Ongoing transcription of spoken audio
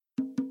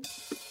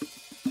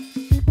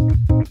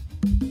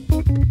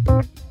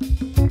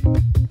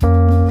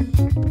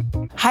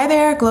Hi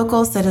there,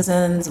 Glocal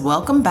citizens.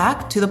 Welcome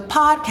back to the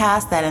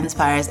podcast that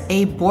inspires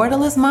a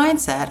borderless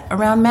mindset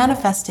around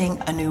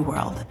manifesting a new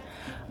world.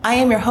 I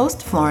am your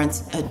host,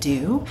 Florence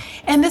Adu,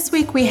 and this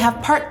week we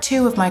have part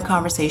 2 of my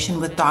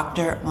conversation with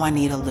Dr.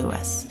 Juanita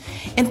Lewis.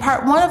 In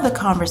part 1 of the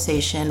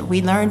conversation,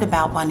 we learned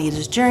about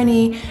Juanita's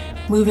journey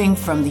moving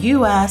from the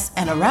U.S.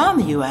 and around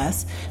the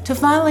U.S. to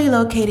finally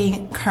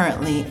locating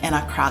currently in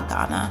Accra,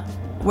 Ghana,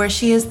 where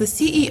she is the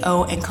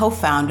CEO and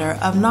co-founder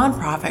of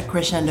nonprofit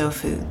Crescendo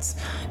Foods,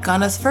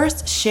 Ghana's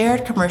first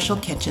shared commercial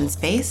kitchen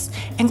space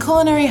and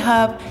culinary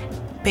hub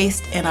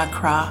based in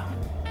Accra.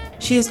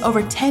 She has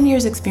over 10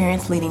 years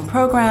experience leading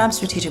programs,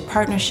 strategic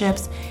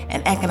partnerships,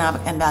 and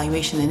economic and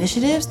valuation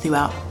initiatives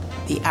throughout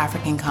the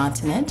African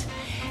continent.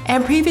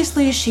 And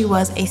previously, she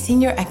was a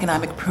senior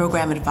economic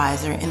program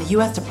advisor in the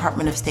U.S.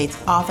 Department of State's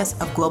Office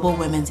of Global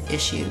Women's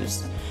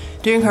Issues.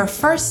 During her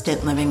first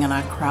stint living in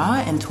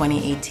Accra in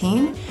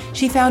 2018,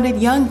 she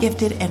founded Young,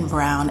 Gifted, and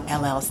Brown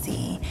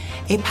LLC,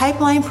 a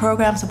pipeline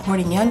program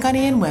supporting young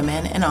Ghanaian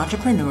women and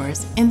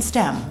entrepreneurs in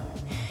STEM.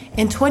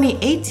 In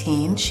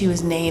 2018, she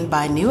was named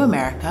by New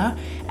America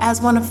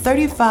as one of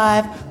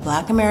 35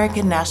 Black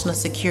American national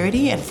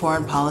security and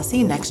foreign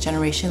policy next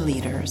generation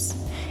leaders.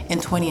 In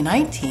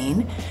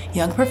 2019,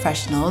 Young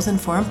Professionals in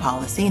Foreign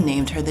Policy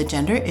named her the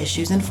Gender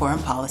Issues and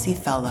Foreign Policy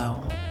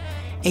Fellow.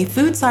 A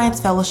Food Science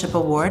Fellowship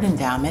Award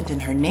endowment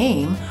in her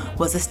name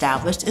was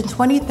established in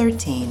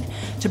 2013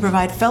 to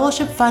provide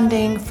fellowship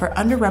funding for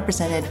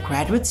underrepresented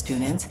graduate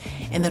students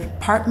in the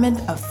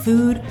Department of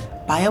Food,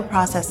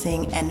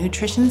 Bioprocessing, and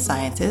Nutrition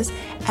Sciences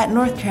at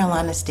North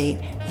Carolina State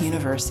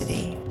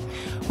University.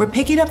 We're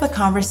picking up the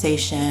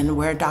conversation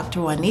where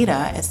Dr.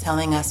 Juanita is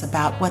telling us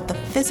about what the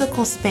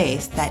physical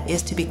space that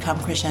is to become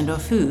Crescendo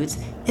Foods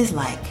is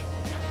like.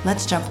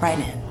 Let's jump right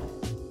in.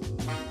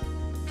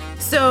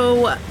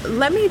 So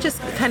let me just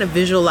kind of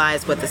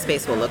visualize what the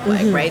space will look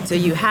like, right? So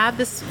you have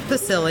this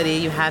facility,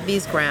 you have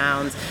these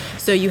grounds,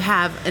 so you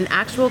have an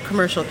actual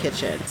commercial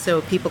kitchen,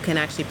 so people can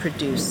actually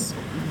produce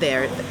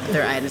their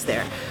items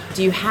there.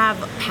 Do you have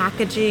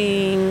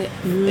packaging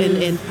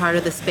in part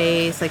of the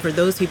space? Like for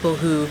those people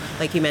who,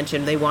 like you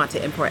mentioned, they want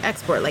to import,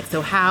 export, like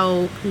so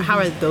how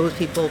are those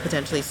people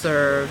potentially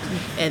served?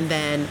 And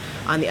then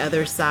on the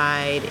other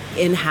side,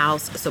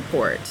 in-house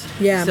support.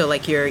 Yeah. So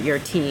like your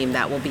team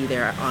that will be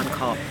there on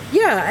call.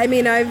 Yeah, I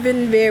mean,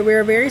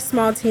 we're a very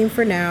small team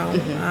for now.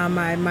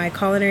 My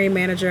culinary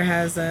manager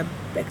has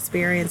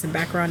experience and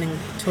background in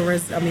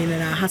tourism,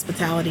 in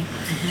hospitality.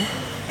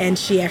 And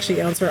she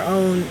actually owns her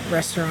own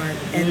restaurant.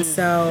 And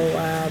so,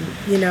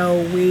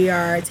 we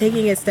are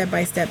taking it step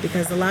by step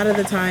because a lot of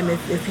the time,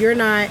 if you're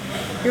not,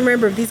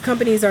 remember, if these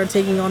companies are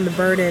taking on the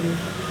burden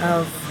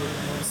of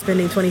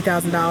spending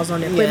 $20,000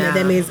 on equipment,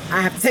 that means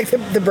I have to take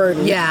the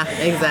burden. Yeah,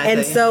 exactly.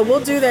 And so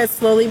we'll do that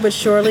slowly but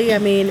surely. I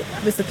mean,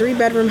 it's a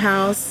 3-bedroom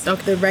house.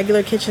 Okay. The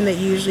regular kitchen that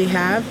you usually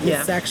have,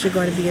 it's actually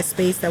going to be a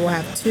space that will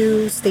have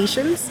 2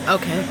 stations.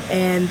 Okay.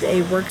 And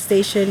a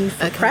workstation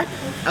for prep.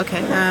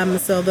 Okay.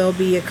 So there'll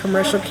be a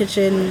commercial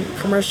kitchen,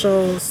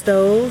 commercial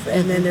stove,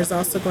 and then there's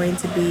also going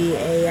to be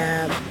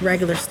a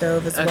regular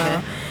stove as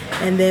well.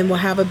 And then we'll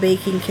have a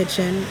baking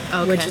kitchen,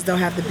 which is they'll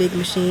have the big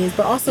machines,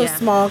 but also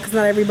small because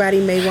not everybody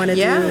may want to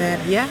do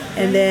that. Yeah.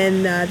 And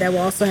then that will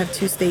also have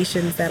 2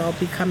 stations that'll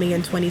be coming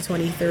in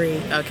 2023.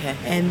 Okay.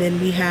 And then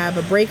we have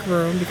a break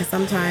room because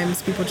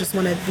sometimes people just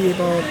want to be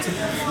able to.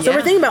 So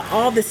we're thinking about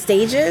all the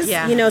stages.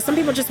 Yeah. Some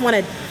people just want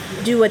to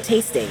do a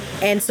tasting,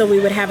 and so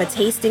we would have a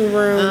tasting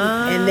room,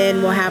 and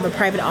then we'll have a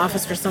private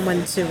office for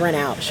someone to rent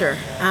out. Sure.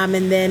 And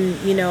then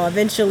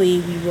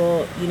eventually we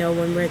will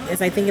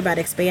as I think about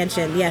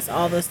expansion, yes,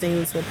 all those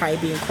things will probably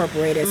be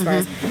incorporated as far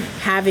as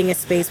having a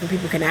space where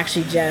people can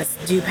actually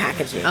just do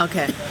packaging.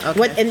 Okay.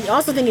 And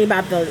also thinking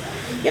about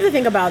you have to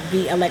think about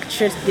the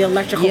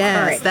electrical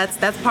current.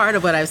 That's part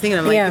of what I was thinking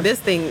of. Like this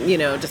thing,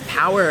 just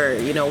power,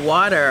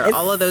 water,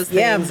 all of those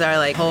things are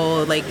like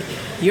whole, like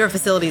you're a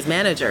facilities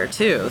manager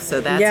too.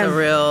 So that's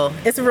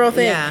it's a real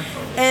thing. Yeah.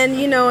 And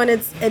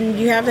and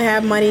you have to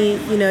have money,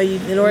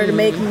 in order to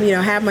make,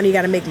 have money, you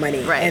got to make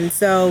money. Right. And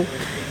so,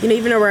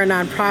 even though we're a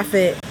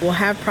nonprofit, we'll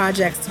have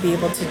projects to be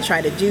able to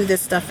try to do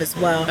this stuff as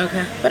well.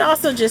 Okay. But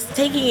also just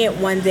taking it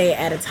one day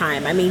at a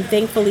time. I mean,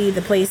 thankfully,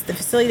 the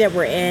facility that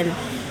we're in,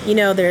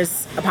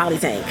 there's a poly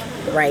tank,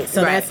 right?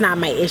 So that's not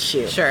my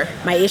issue. Sure.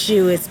 My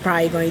issue is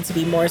probably going to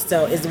be more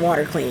so is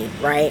water clean,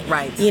 right?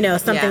 Right.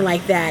 Something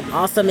like that.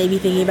 Also, maybe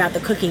thinking about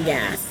the cooking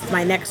gas.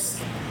 My next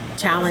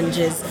challenge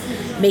is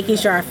making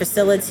sure our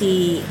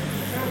facility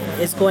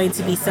is going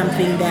to be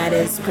something that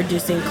is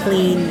producing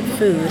clean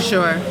food.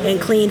 Sure.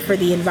 And clean for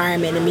the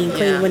environment.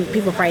 Clean when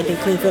people probably think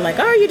clean food, like,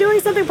 oh, you're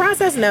doing something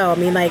processed? No,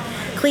 like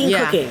clean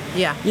cooking.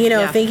 Yeah.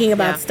 Thinking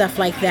about stuff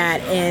like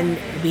that and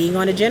being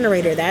on a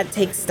generator, that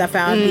takes stuff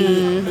out,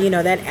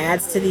 that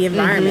adds to the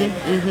environment.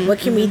 What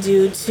can we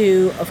do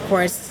to, of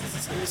course,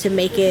 to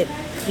make it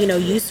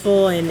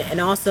useful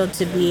and also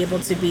to be able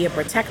to be a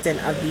protectant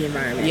of the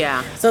environment.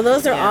 Yeah. So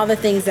those are all the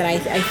things that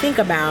I think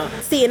about.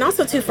 See, and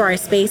also too for our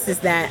space is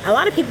that a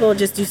lot of people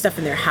just do stuff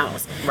in their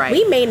house. Right.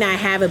 We may not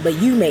have it, but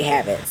you may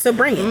have it. So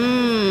bring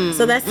it.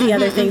 So that's the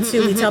other thing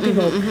too. We tell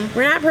people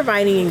we're not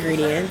providing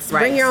ingredients.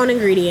 Right. Bring your own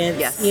ingredients.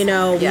 Yes.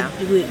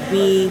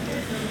 We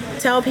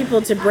tell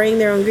people to bring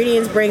their own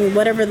ingredients, bring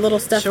whatever little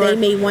stuff they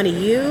may want to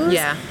use.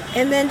 Yeah.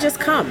 And then just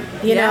come,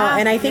 you know.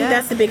 And I think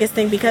that's the biggest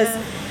thing because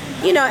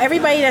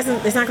everybody is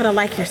not going to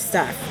like your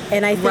stuff.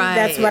 And I think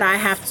that's what I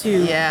have to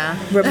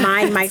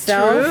remind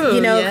myself,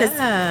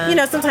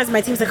 because, sometimes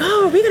my team's like,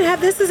 oh, are we going to have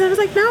this? And I was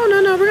like, no,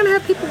 we're going to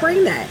have people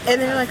bring that. And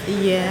they're like,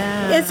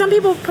 and some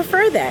people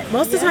prefer that.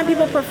 Most of the time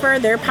people prefer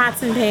their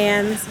pots and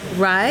pans.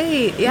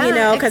 Right.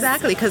 Yeah,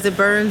 exactly. Because it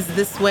burns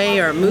this way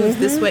or moves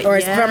this way. Or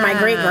it's from my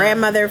great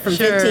grandmother from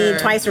 15,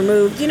 twice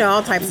removed,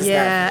 all types of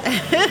stuff.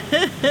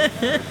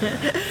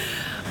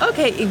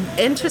 Okay,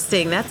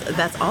 interesting.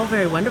 That's all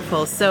very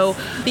wonderful. So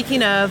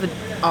speaking of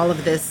all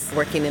of this,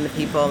 working in the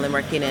people and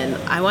working in,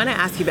 I want to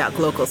ask you about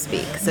Glocal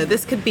Speak. So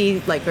this could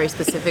be like very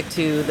specific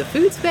to the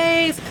food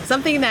space,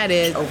 something that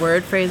is a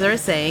word, phrase, or a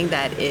saying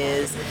that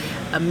is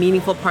a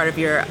meaningful part of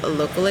your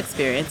local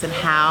experience and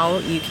how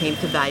you came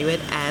to value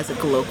it as a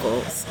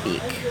Glocal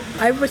Speak.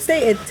 I would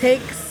say it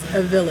takes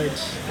a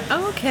village.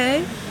 Oh,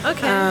 okay.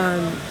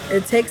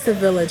 It takes a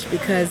village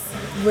because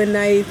when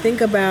I think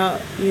about,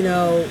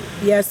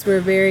 yes,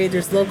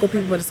 there's local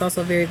people, but it's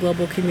also a very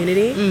global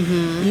community.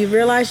 You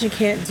realize you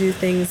can't do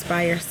things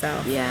by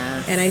yourself.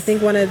 Yes. And I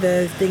think one of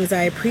the things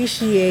I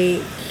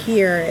appreciate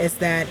here is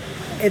that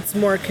it's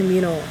more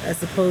communal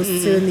as opposed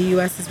to in the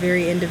U.S. it's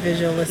very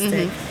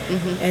individualistic.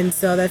 And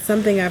so that's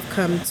something I've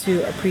come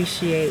to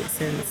appreciate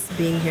since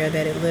being here,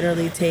 that it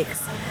literally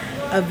takes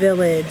a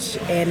village,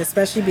 and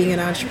especially being an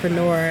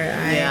entrepreneur,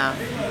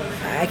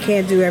 I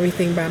can't do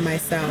everything by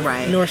myself,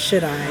 nor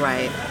should I.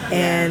 Right.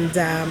 And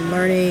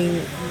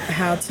learning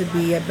how to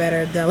be a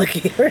better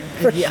delegator.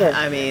 Sure.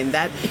 I mean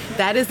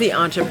that is the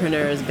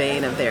entrepreneur's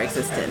bane of their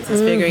existence. Is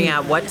figuring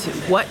out what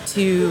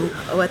to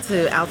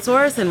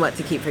outsource and what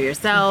to keep for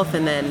yourself,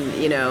 and then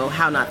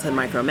how not to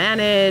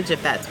micromanage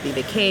if that be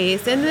the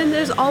case. And then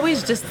there's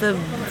always just the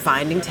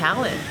finding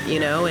talent,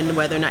 and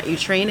whether or not you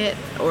train it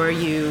or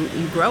you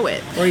grow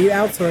it or you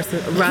outsource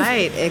it.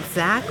 Right,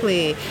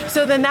 exactly.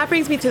 So then that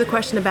brings me to the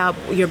question about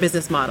your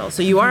business model.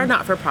 So you are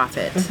not for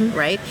profit,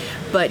 right?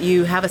 But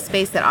you have a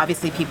space that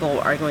obviously people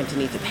are going to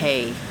need to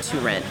pay to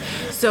rent.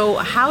 So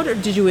how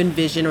did you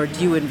envision, or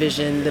do you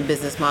envision the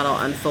business model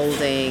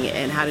unfolding,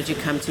 and how did you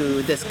come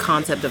to this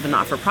concept of a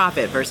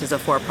not-for-profit versus a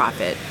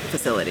for-profit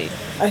facility?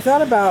 I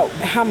thought about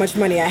how much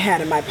money I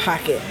had in my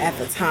pocket at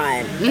the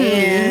time.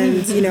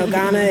 And,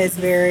 Ghana is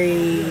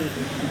very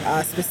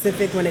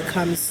specific when it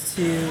comes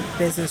to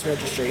business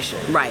registration.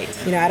 Right.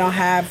 I don't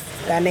have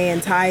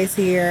Ghanaian ties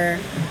here,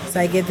 so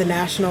I get the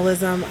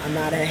nationalism. I'm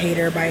not a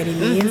hater by any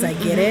means. I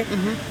get it.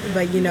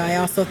 But, I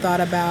also thought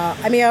about,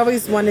 I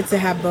always wanted to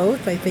have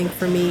both. I think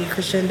for me,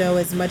 Crescendo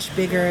is much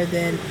bigger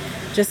than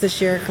just a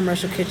shared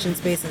commercial kitchen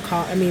space.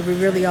 We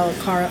really are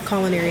a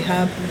culinary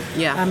hub.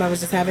 Yeah. I was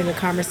just having a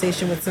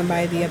conversation with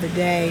somebody the other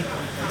day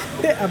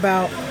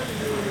about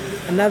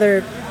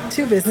another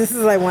 2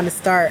 businesses I want to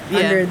start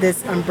under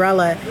this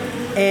umbrella.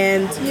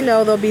 And,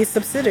 there'll be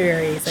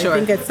subsidiaries. Sure. I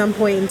think at some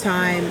point in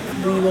time,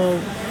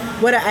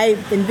 what I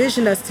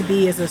envision us to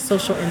be is a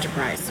social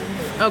enterprise.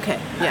 Okay,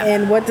 yeah.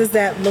 And what does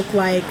that look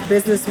like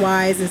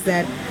business-wise is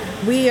that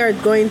we are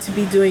going to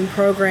be doing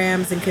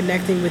programs and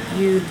connecting with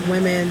youth,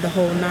 women, the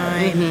whole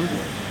nine,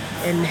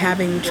 and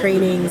having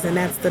trainings, and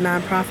that's the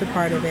nonprofit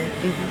part of it.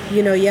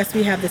 Yes,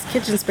 we have this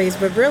kitchen space,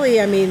 but really,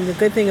 the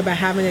good thing about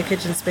having a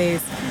kitchen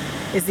space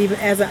is, even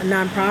as a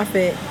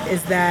nonprofit,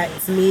 is that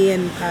it's me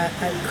and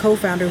a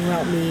co-founder who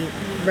helped me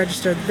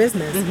register the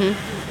business.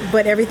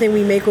 But everything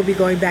we make will be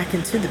going back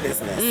into the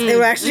business. It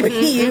will actually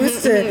be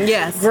used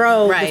to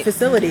grow the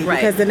facility,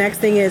 because the next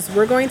thing is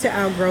we're going to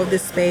outgrow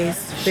this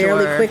space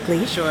fairly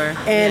quickly. Sure.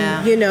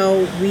 And,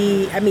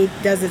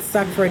 does it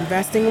suck for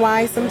investing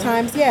wise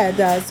sometimes? Yeah, it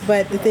does.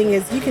 But the thing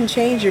is, you can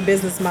change your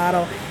business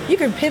model. You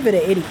can pivot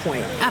at any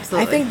point.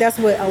 Absolutely. I think that's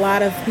what a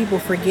lot of people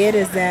forget,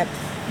 is that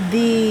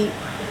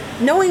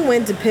knowing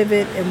when to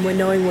pivot and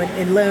knowing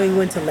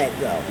when to let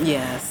go.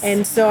 Yes.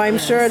 And so I'm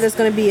sure there's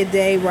going to be a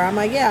day where I'm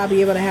like, I'll be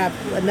able to have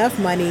enough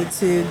money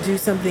to do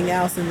something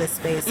else in this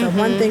space. So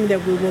one thing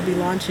that we will be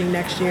launching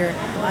next year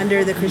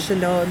under the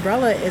Crescendo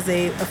umbrella is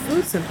a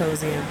food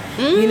symposium,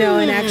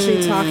 and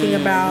actually talking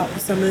about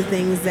some of the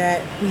things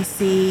that we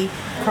see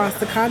across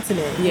the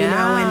continent,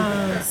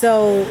 and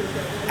so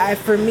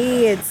for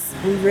me,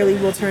 we really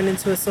will turn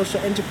into a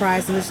social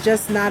enterprise, and it's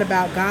just not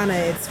about Ghana.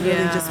 It's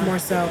really just more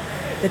so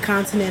the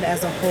continent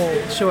as a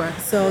whole. Sure.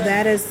 So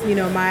that is,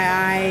 my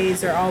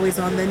eyes are always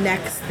on the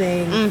next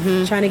thing,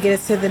 trying to get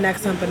us to the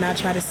next one, but not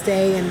try to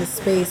stay in the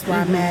space where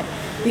I'm at.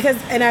 Because,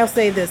 and I'll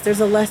say this, there's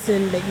a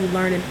lesson that you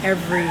learn in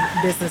every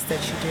business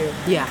that you do.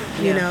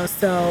 Yeah.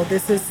 So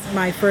this is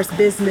my first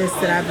business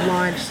that I've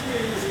launched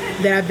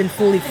that I've been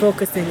fully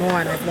focusing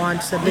on. I've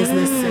launched a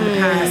business in the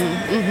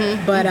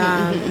past. But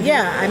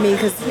yeah, I mean,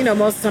 because,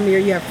 most of the time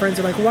you have friends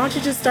who are like, why don't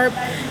you just start,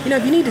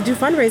 if you need to do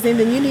fundraising,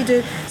 then you need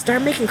to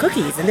start making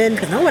cookies. And then,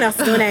 because no one else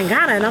is doing that in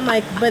Ghana. And I'm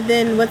like, but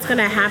then what's going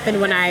to happen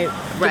when I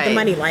get the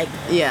money? Like,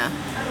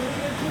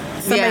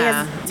 somebody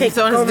has to take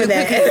over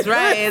that.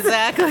 Right,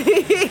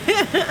 exactly.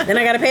 Then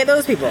I got to pay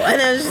those people. And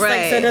then it's just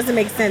like, so it doesn't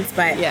make sense.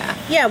 But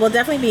yeah, we'll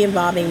definitely be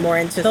evolving more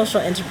into social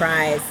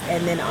enterprise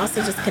and then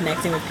also just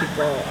connecting with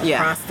people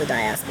across the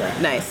diaspora.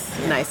 Nice.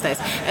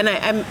 And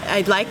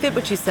I liked it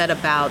what you said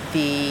about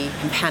the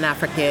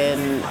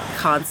Pan-African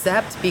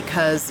concept,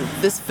 because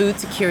this food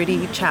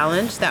security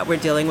challenge that we're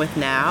dealing with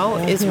now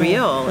is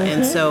real.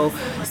 And so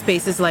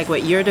spaces like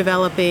what you're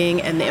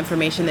developing and the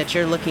information that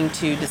you're looking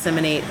to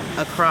disseminate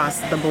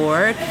across the board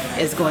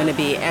is going to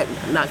be,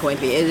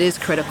 it is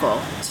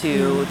critical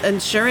to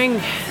ensuring,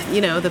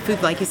 the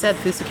food, like you said,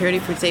 food security,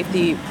 food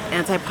safety,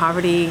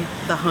 anti-poverty,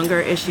 the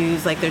hunger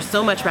issues. Like, there's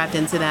so much wrapped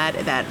into that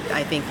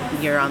I think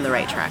you're on the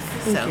right track.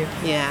 Thank you.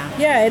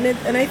 Yeah,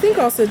 and I think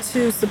also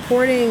too,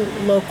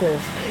 supporting local.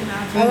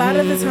 A lot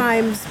of the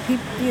times,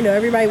 people,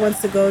 everybody wants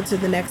to go to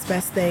the next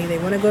best thing. They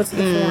want to go to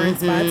the foreign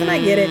spots, and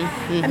I get it.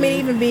 I mean,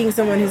 even being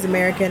someone who's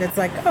American, it's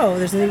like, oh,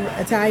 there's a new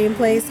Italian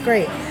place,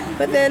 great.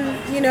 But then,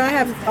 I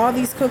have all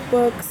these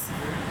cookbooks.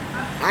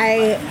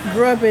 I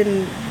grew up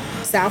in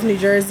South New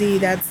Jersey.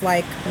 That's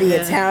like the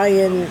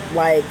Italian,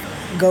 like,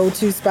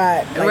 go-to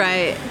spot. Like,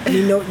 right.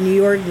 New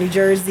York, New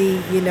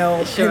Jersey,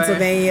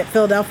 Pennsylvania,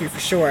 Philadelphia for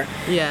sure.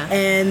 Yeah.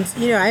 And,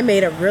 I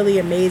made a really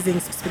amazing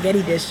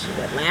spaghetti dish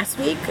last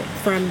week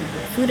from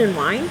Food and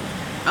Wine.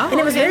 Oh, and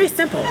it was very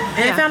simple.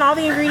 And I found all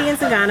the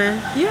ingredients in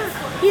Ghana.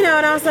 Yeah.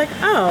 And I was like,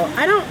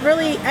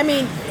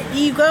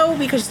 you go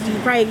because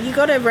you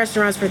go to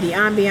restaurants for the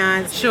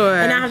ambiance. Sure.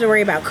 And not have to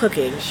worry about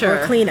cooking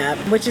or cleanup,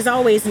 which is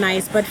always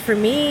nice. But for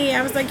me,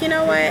 I was like, you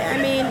know what? I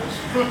mean,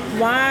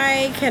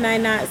 why can I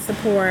not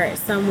support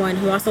someone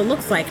who also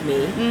looks like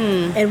me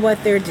and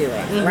what they're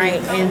doing,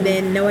 right? And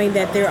then knowing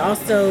that they're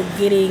also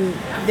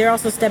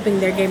stepping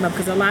their game up,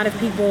 because a lot of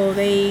people,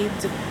 they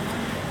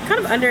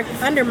kind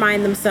of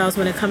undermine themselves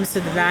when it comes to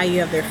the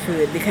value of their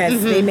food,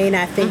 because they may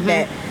not think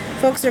that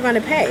folks are going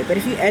to pay. But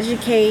if you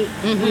educate,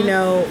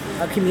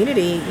 a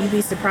community, you'd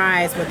be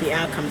surprised what the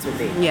outcomes would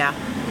be. Yeah.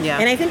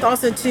 And I think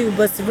also too,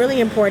 what's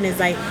really important is,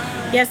 like,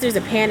 yes, there's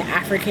a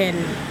Pan-African,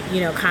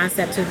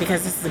 concept to it,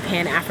 because this is a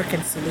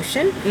Pan-African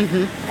solution.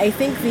 I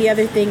think the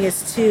other thing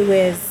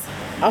is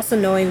also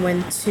knowing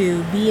when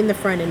to be in the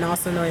front and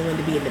also knowing when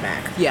to be in the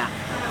back. Yeah.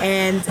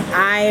 And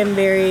I am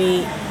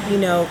very,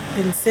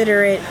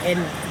 considerate, and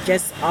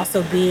just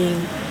also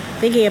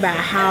thinking about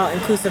how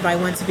inclusive I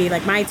want to be.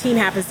 Like, my team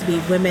happens to be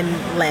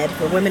women-led,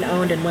 or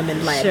women-owned and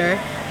women-led. Sure.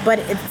 But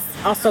it's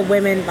also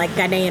women, like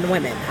Ghanaian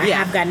women. I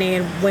have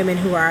Ghanaian women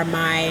who are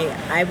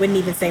I wouldn't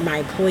even say my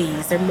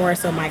employees, they're more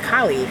so my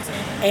colleagues.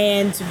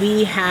 And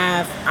we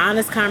have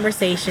honest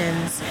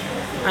conversations.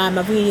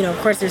 Of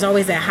course, there's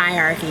always that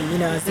hierarchy,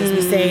 as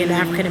we say in the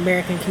African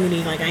American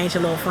community, like, I ain't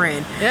your little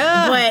friend.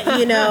 Yeah.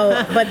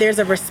 But, but there's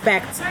a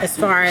respect as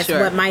far as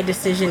what my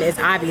decision is,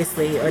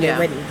 obviously, or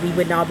we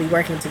wouldn't all be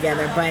working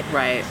together. But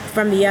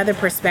from the other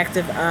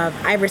perspective of,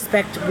 I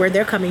respect where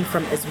they're coming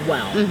from as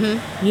well.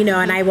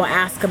 And I will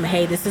ask them,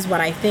 hey, this is what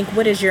I think.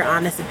 What is your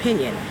honest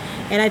opinion?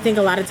 And I think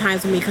a lot of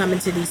times when we come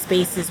into these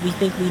spaces, we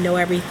think we know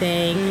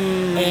everything.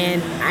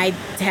 And I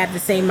had the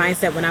same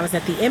mindset when I was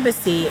at the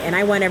embassy, and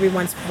I want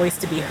everyone's voice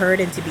to be heard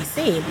and to be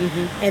seen.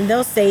 And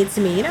they'll say to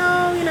me,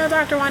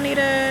 Dr.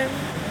 Juanita,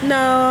 no,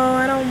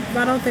 I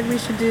don't think we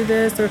should do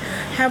this, or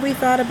have we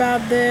thought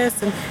about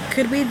this, and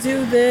could we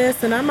do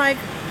this? And I'm like,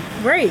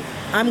 great.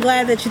 I'm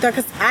glad that you thought,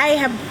 because I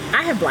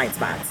have blind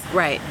spots.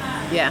 Right.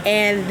 Yeah.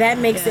 And that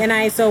makes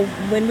so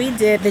when we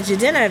did the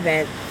Jidenna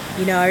event,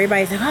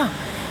 everybody's like, oh,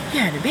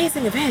 yeah, an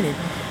amazing event, and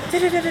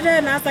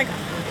and I was like,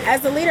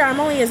 as a leader, I'm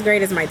only as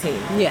great as my team.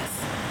 Yes.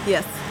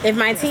 If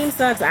my team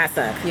sucks, I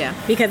suck. Yeah.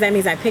 Because that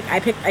means I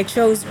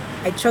chose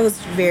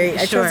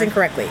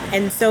incorrectly.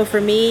 And so for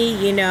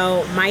me,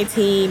 my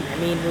team,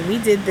 when we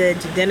did the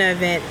Jidenna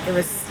event, it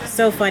was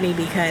so funny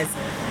because,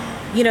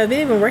 they've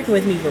been working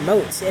with me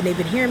remote, and they've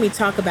been hearing me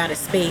talk about a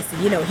space.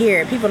 And,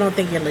 here, people don't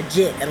think you're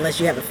legit unless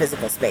you have a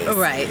physical space.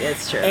 Right,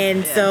 that's true.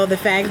 And so the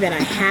fact that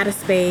I had a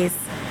space,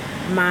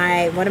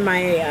 one of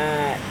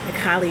my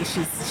colleagues,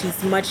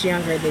 she's much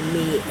younger than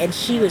me, and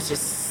she was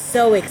just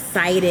so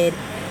excited.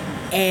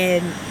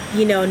 And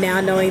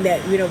now knowing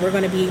that we're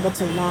going to be able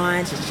to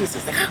launch, and she's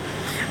just like, oh,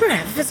 we're gonna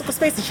have a physical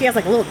space, and she has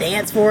like a little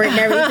dance for it and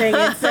everything.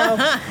 And so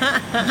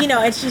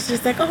and she's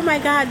just like, oh my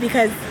God,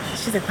 because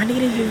she's like,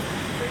 Juanita, you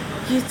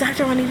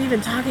Dr. Juanita, you've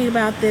been talking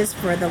about this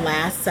for the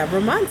last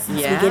several months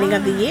since the beginning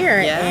of the year.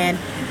 And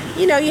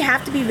you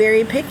have to be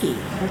very picky,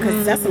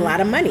 because that's a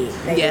lot of money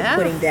that you're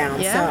putting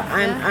down. So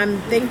I'm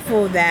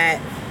thankful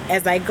that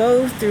as I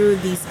go through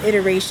these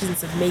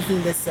iterations of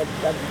making this a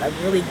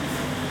really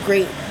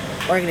great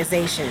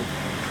organization,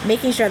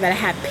 making sure that I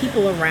have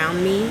people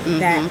around me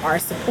that are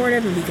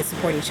supportive and we can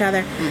support each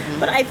other.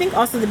 But I think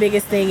also the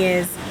biggest thing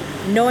is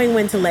knowing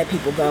when to let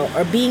people go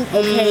or being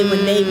okay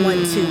when they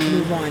want to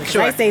move on.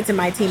 Sure. I say to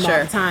my team all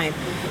the time,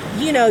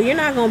 you know, you're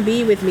not going to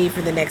be with me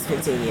for the next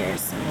 15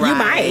 years. Right. You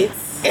might.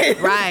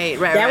 Right.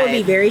 That would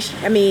be very,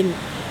 I mean,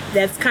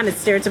 that's kind of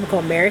stereotypical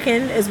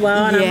American as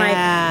well. And I'm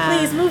like,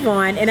 please move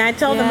on. And I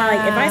told them,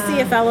 like, if I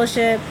see a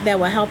fellowship that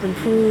will help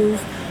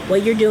improve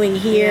what you're doing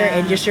here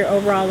and just your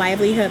overall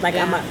livelihood, like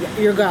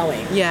you're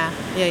going. Yeah.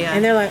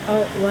 And they're like,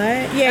 oh,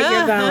 what? Yeah,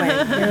 you're going.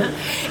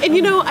 And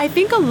you know, I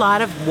think a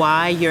lot of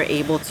why you're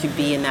able to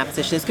be in that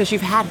position is because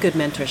you've had good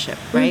mentorship,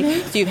 right?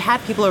 Mm-hmm. So you've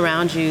had people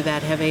around you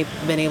that have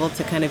been able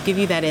to kind of give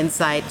you that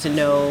insight to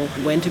know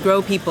when to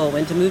grow people,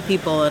 when to move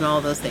people, and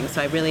all those things.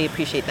 So I really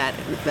appreciate that,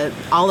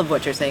 all of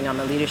what you're saying on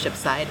the leadership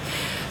side.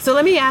 So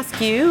let me ask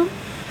you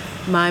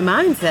my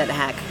mindset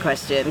hack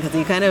question, because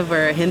you kind of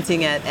were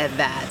hinting at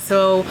that.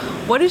 So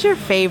what is your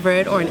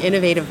favorite or an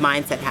innovative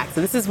mindset hack?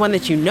 So this is one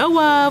that you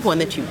know of, one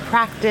that you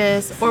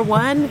practice, or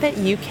one that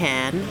you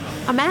can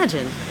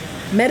imagine.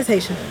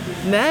 Meditation.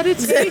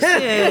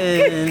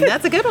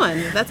 That's a good one.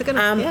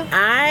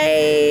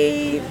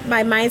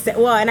 My mindset,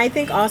 well, and I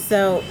think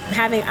also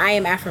having I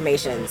am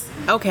affirmations.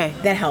 Okay.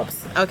 That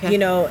helps. Okay. You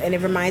know, and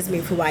it reminds me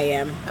of who I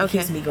am. Okay.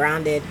 Keeps me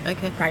grounded.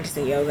 Okay.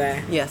 Practicing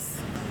yoga.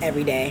 Yes.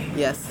 Every day.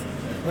 Yes.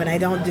 When I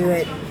don't do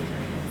it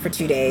for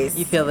 2 days.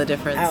 You feel the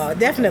difference. Oh,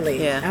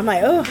 definitely. Yeah. I'm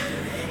like, oh.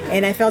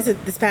 And I felt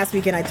it this past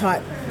weekend. I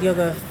taught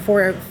yoga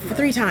for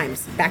 3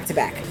 times back to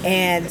back.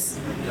 And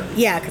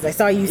yeah, because I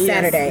saw you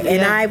Saturday.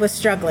 And I was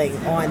struggling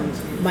on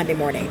Monday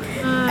morning.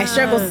 I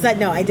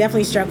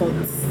definitely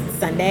struggled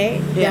Sunday.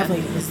 Yeah.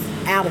 Definitely was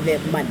out of it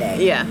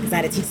Monday. Yeah. Because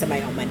I had to teach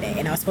somebody on Monday.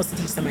 And I was supposed to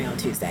teach somebody on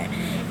Tuesday.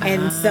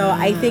 And so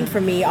I think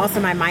for me, also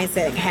my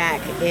mindset hack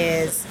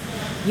is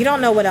you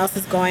don't know what else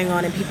is going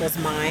on in people's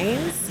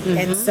minds. Mm-hmm.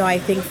 And so I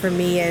think for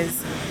me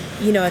is,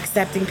 you know,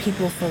 accepting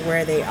people for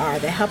where they are.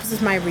 That helps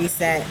with my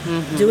reset.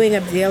 Mm-hmm. Doing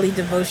a daily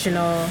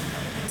devotional,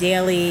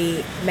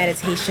 daily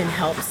meditation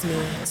helps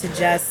me to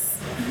just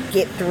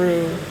get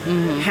through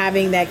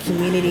having that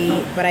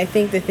community. But I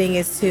think the thing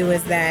is too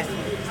is that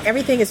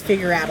everything is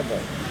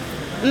figure-outable.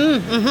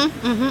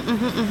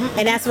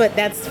 And that's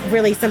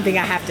really something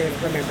I have to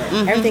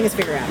remember. Everything is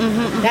figure out.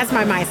 That's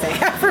my mindset.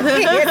 For me,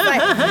 it's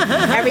like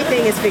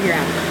everything is figure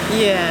out.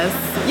 Yes.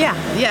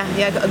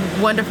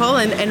 Yeah. Wonderful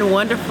and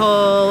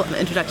wonderful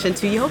introduction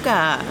to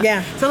yoga.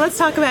 Yeah. So let's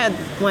talk about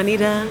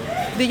Juanita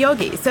the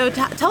Yogi. So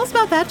tell us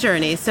about that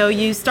journey. So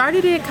you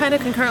started it kind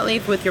of concurrently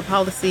with your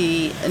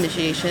policy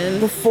initiation.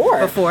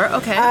 Before.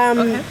 Okay.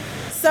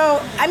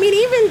 So I mean,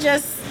 even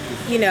just,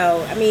 you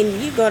know, I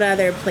mean, you go to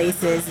other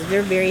places,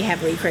 they're very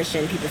heavily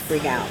Christian, people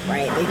freak out,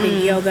 right? They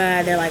think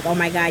yoga, they're like, oh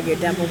my God, you're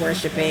devil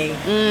worshiping,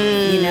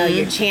 you know,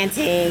 you're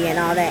chanting and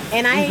all that.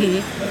 And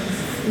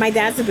my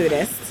dad's a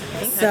Buddhist,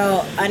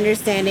 so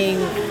understanding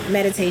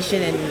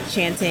meditation and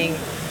chanting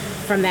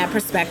from that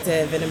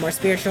perspective in a more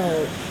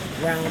spiritual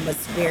realm was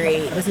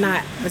very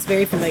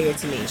familiar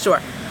to me.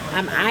 Sure.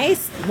 I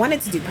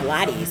wanted to do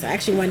Pilates. I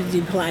actually wanted to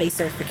do Pilates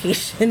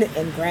certification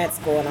in grad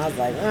school, and I was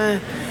like,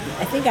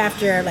 I think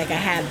after I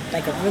had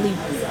a really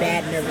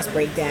bad nervous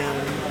breakdown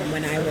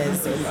when I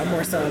was, a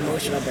more so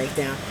emotional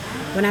breakdown,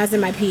 when I was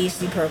in my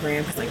PhD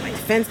program, because my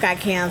defense got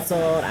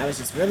canceled. I was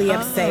just really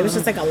upset. It was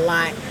just a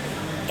lot.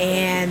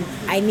 And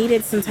I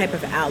needed some type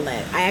of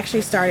outlet. I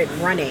actually started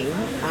running.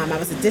 I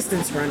was a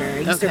distance runner. I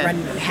used to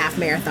run half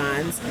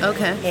marathons.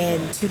 In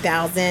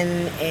 2000,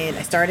 and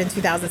I started in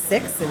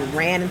 2006 and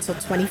ran until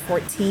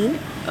 2014.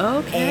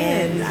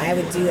 And I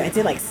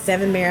did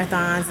 7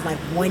 marathons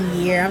in 1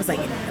 year. I was in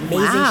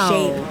amazing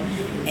shape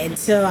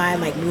until I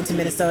moved to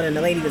Minnesota, and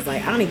the lady was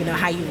like, I don't even know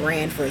how you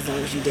ran for as long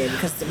as you did,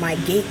 because my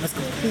gait was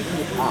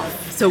completely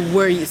off. So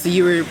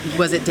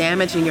was it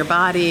damaging your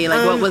body?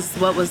 What was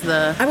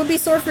the... I would be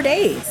sore for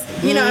days.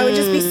 You know, I would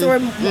just be sore,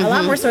 a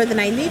lot more sore than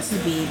I needed to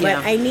be. But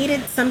I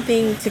needed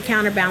something to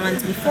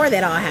counterbalance before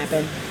that all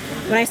happened.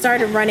 When I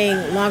started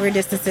running longer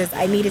distances,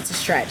 I needed to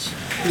stretch.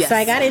 Yes. So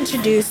I got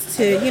introduced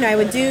to, I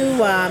would do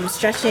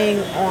stretching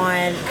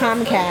on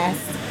Comcast,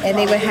 and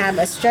they would have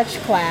a stretch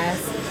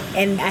class.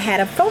 And I had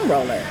a foam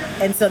roller.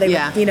 And so they would,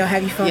 have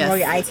you foam roll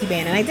your IT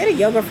band. And I did a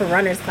yoga for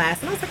runners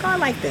class. And I was like, oh, I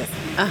like this.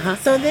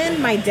 So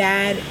then my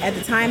dad, at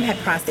the time, had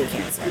prostate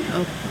cancer.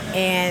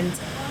 And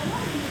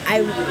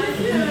I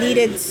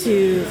needed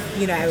to,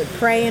 I would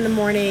pray in the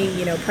morning,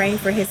 praying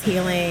for his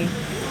healing,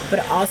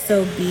 but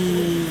also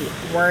be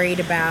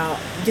worried about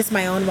just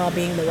my own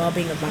well-being, the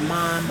well-being of my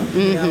mom,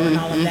 and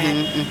all of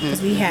that.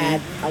 Because we had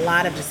a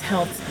lot of just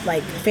health,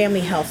 family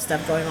health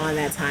stuff going on at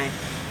that time.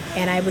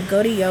 And I would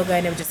go to yoga,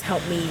 and it would just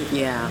help me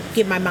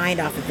get my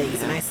mind off of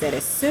things. And I said,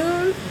 as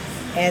soon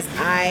as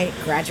I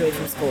graduate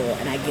from school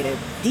and I get a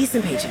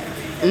decent paycheck,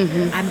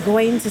 I'm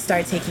going to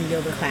start taking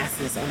yoga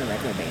classes on a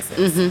regular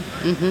basis.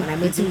 When I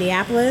moved to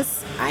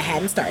Minneapolis, I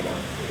hadn't started.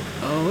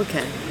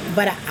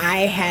 But I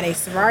had a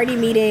sorority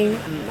meeting.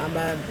 I'm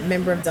a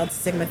member of Delta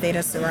Sigma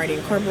Theta Sorority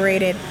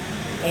Incorporated,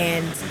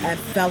 and a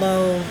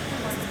fellow...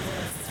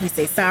 we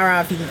say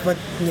Sarah, if you can put,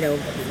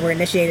 we're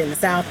initiated in the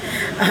South.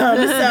 So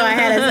I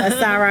had a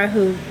Sarah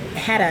who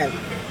had a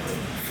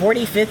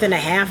 45th and a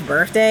half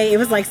birthday. It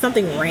was like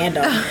something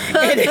random.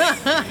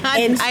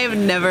 and I have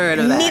never heard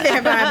of that. Neither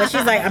have I, but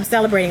she's like, I'm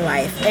celebrating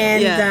life.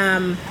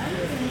 And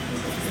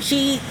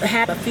she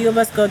had a few of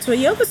us go to a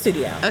yoga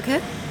studio.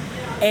 Okay.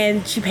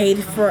 And she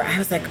paid for,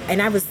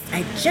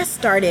 I just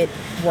started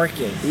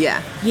working.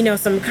 Yeah. You know,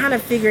 so I'm kind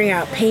of figuring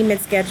out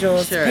payment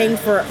schedules, paying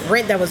for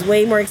rent that was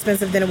way more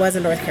expensive than it was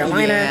in North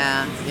Carolina.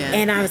 Yeah.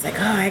 And I was like,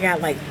 I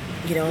got like,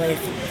 you know, like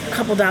a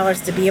couple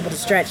dollars to be able to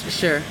stretch.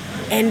 Sure.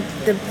 And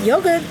the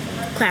yoga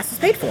class was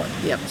paid for.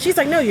 Yep. She's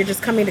like, no, you're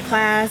just coming to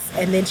class.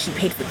 And then she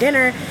paid for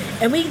dinner.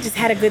 And we just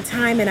had a good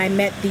time. And I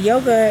met the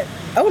yoga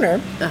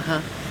owner.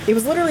 Uh-huh. It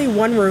was literally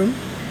one room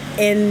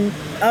in,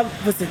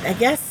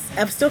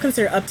 still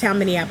considered uptown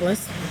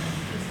Minneapolis.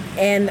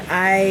 And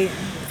I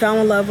fell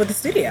in love with the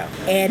studio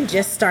and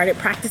just started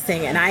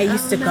practicing. And I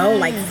used to go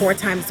like 4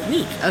 times a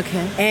week.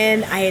 Okay.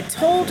 And I had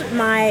told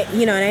and I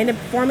ended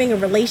up forming a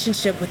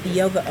relationship with the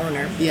yoga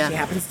owner. Yeah. She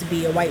happens to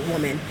be a white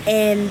woman.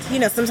 And, you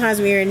know, sometimes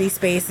when you're in these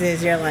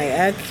spaces, you're like,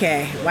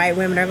 okay, white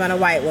women are going to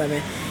white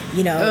women.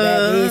 You know,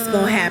 that is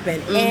going to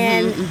happen.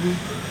 And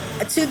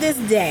to this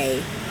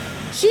day,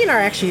 she and I are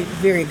actually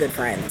very good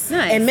friends.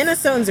 Nice. And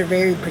Minnesotans are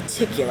very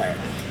particular.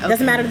 It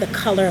doesn't matter the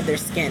color of their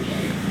skin.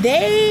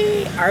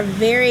 They are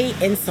very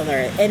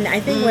insular. And I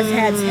think what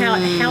has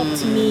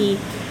helped me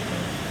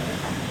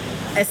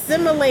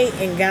assimilate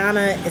in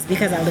Ghana is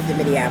because I lived in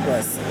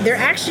Minneapolis. They're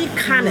actually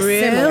kind of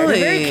similar. They're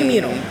very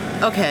communal.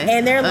 Okay.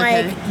 And they're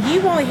like,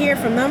 you won't hear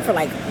from them for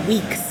like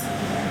weeks.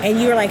 And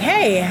you're like,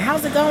 hey,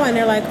 how's it going?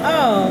 They're like,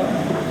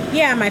 oh,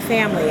 yeah, my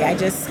family. I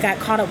just got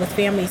caught up with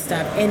family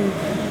stuff. And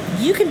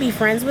you can be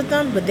friends with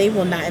them, but they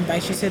will not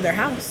invite you to their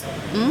house.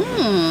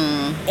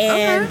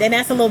 And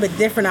that's a little bit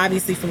different,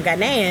 obviously, from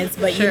Ghanaians,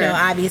 but, you know,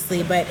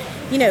 obviously. But,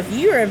 you know, if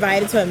you are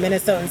invited to a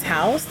Minnesotan's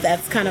house,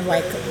 that's kind of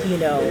like, you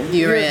know,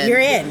 you're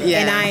in.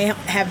 Yeah. And I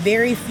have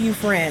very few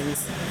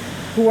friends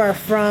who are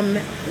from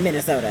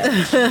Minnesota,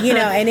 you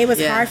know, and it was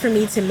hard for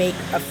me to make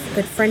a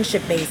good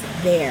friendship base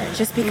there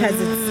just because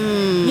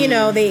it's, you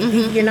know,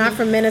 you're not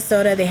from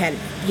Minnesota. They had,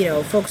 you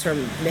know, folks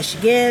from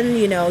Michigan,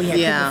 you know, you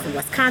had people from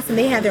Wisconsin.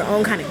 They had their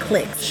own kind of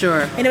cliques.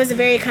 Sure. And it was a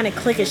very kind of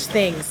cliquish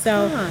thing.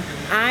 So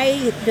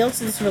I built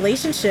this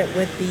relationship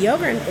with the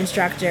yoga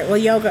instructor,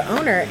 yoga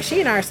owner.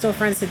 She and I are still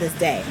friends to this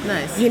day.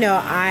 Nice. You know,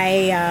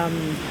 I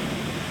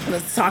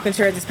was talking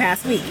to her this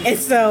past week. And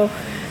so,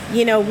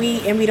 you know,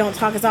 we don't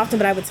talk as often,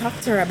 but I would talk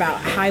to her about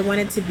how I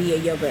wanted to be a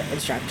yoga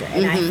instructor.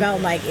 And I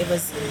felt like it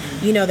was,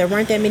 you know, there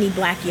weren't that many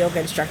black yoga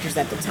instructors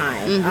at the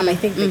time. I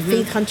think that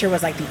Faith Hunter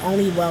was like the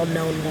only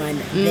well-known one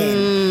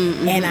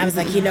then. And I was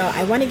like, you know,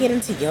 I want to get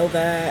into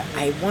yoga.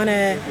 I want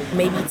to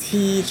maybe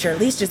teach or at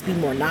least just be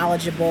more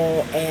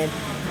knowledgeable. And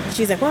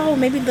she's like, well,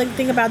 maybe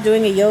think about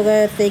doing a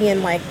yoga thing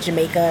in like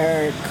Jamaica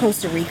or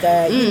Costa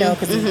Rica, you know,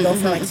 because you go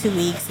for like 2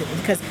 weeks.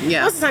 Because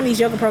most of the time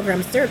these yoga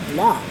programs, they're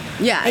long.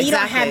 Yeah, and you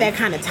don't have that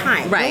kind of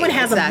time. Right, no one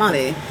has a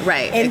month.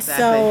 Right, and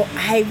so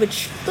I would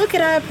look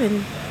it up,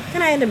 and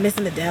then I ended up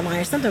missing the deadline,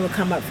 or something would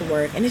come up for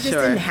work, and it just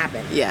didn't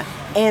happen. Yeah.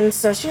 And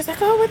so she was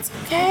like, oh, it's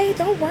okay.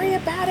 Don't worry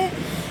about it.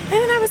 And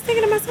then I was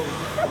thinking to myself,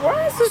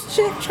 why is this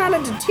chick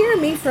trying to deter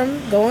me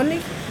from going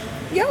to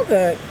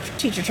yoga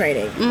teacher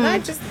training? And I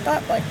just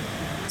thought, like,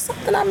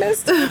 something I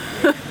missed.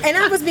 And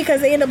that was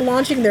because they ended up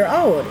launching their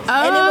own.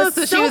 Oh, and it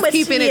was so she was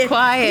keeping it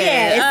quiet.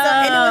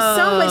 Yeah, and it was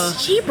so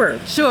much cheaper.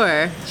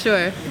 Sure.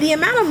 The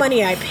amount of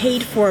money I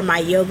paid for my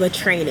yoga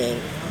training,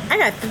 I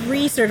got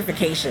 3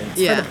 certifications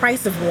for the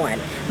price of 1.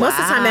 Most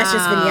of the time, that's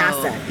just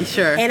vinyasa.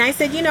 Sure. And I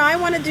said, you know, I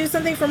want to do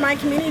something for my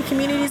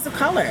communities of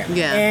color.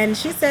 Yeah. And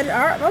she said,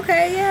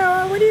 okay,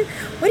 yeah. What do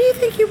you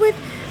think you would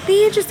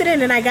be interested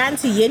in? And I got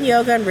into yin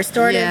yoga and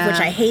restorative,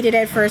 which I hated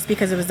at first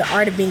because it was the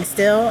art of being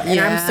still. And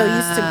I'm so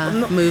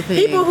used to moving.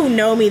 People who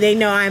know me, they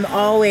know I'm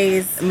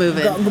always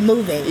moving.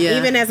 Yeah.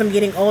 Even as I'm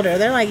getting older,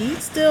 they're like, you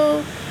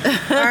still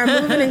are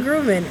moving and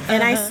grooving.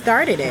 And I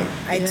started it.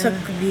 I took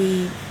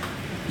the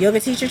yoga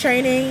teacher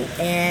training,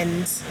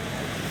 and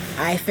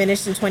I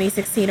finished in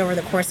 2016 over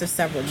the course of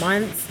several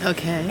months.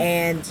 Okay.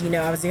 And, you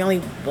know, I was the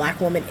only black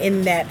woman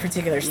in that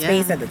particular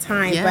space at the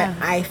time. But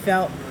I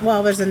felt,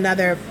 well, there's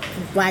another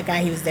black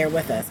guy, he was there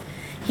with us.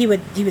 He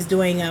was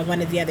doing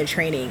one of the other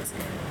trainings.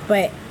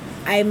 But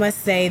I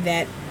must say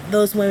that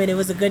those women, it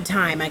was a good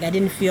time. Like, I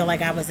didn't feel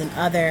like I was an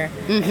other.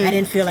 I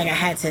didn't feel like I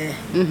had to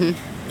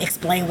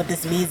explain what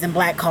this means in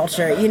black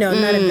culture. You know,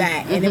 none of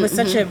that. And it was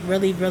such a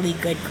really, really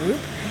good group.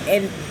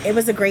 And it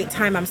was a great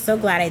time. I'm so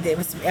glad I did.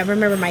 I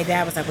remember my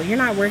dad was like, well, you're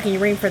not working.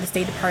 You're waiting for the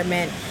State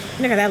Department.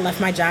 You know, because I left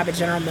my job at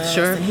General Mills.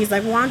 Sure. And he's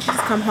like, well, why don't you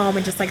just come home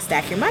and just, like,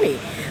 stack your money?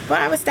 But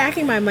I was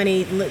stacking my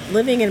money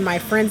living in my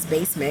friend's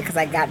basement because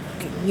I got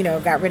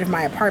rid of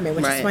my apartment,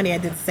 which is funny. I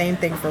did the same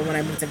thing for when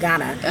I moved to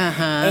Ghana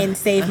and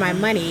saved my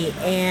money.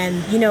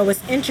 And, you know, it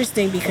was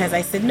interesting because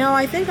I said, no,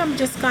 I think I'm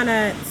just going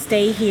to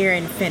stay here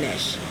and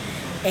finish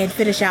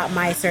out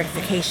my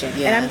certification.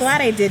 Yes. And I'm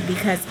glad I did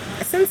because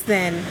since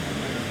then,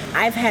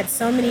 I've had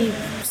so many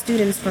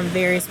students from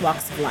various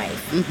walks of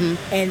life.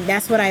 And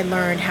that's what I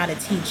learned how to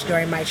teach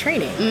during my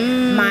training.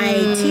 My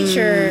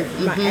teacher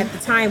at the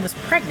time was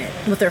pregnant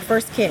with her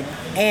first kid.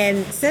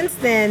 And since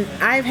then,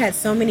 I've had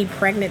so many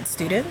pregnant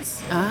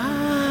students.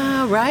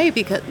 Right,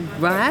 because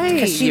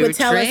she would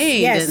tell us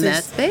in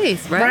that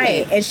space,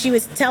 right? And she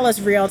would tell us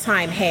real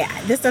time, hey,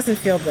 this doesn't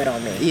feel good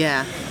on me.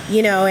 Yeah.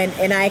 You know,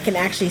 and I can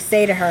actually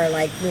say to her,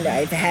 like, you know,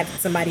 I had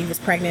somebody who was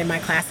pregnant in my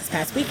class this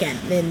past weekend.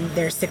 Then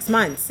they're 6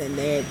 months, and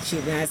I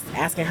was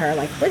asking her,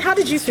 like, but how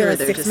did you feel at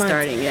 6 months?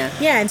 Starting, yeah,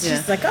 and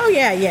she's like, oh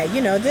yeah,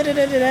 you know,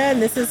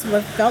 and this is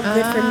what felt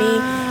good for me,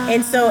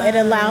 and so it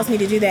allows me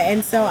to do that,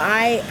 and so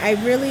I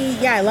really,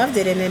 I loved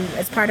it, and then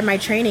as part of my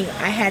training,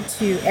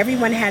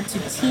 everyone had to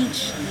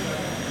teach.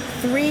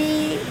 It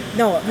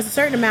was a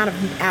certain amount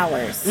of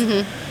hours.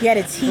 You had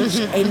to teach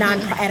at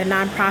a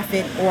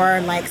nonprofit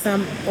or like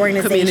some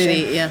organization.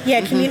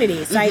 Community,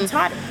 community. So I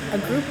taught a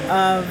group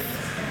of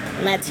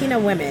Latina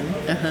women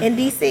in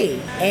DC,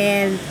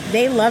 and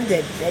they loved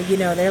it. You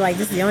know, they're like,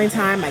 this is the only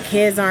time my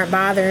kids aren't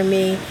bothering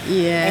me.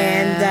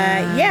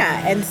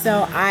 And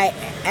so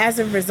as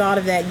a result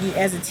of that,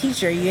 as a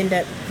teacher, you end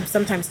up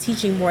sometimes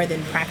teaching more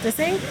than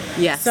practicing.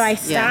 So I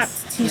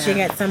stopped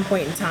teaching at some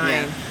point in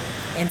time.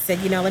 And said,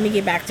 you know, let me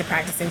get back to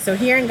practicing. So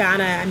here in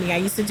Ghana, I mean, I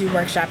used to do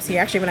workshops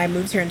here. Actually, when I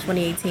moved here in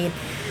 2018,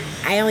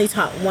 I only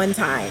taught one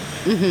time.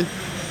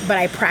 But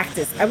I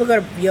practiced. I would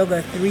go to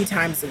yoga 3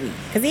 times a week.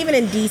 Because even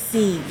in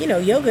D.C., you know,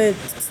 yoga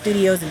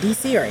studios in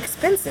D.C. are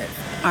expensive.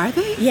 Are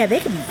they? Yeah,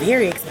 they can be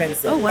very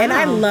expensive. Oh, wow. And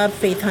I love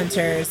Faith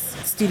Hunter's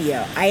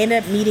studio. I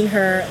ended up meeting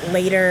her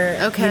later,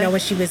 you know,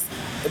 when she was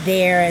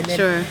there, and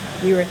then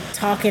we were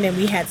talking, and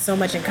we had so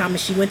much in common.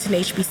 She went to an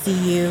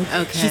HBCU.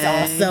 She's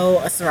also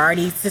a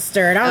sorority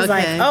sister, and I was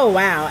like, oh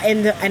wow.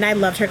 And I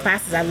loved her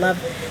classes. I loved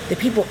the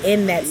people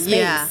in that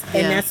space,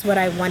 and that's what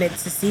I wanted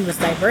to see was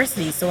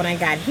diversity. So when I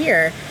got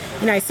here,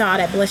 you know, I saw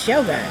it at Bliss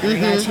Yoga, and I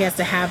got a chance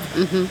to have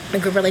a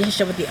good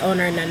relationship with the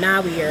owner,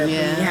 Nana. We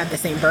have the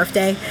same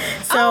birthday,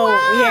 so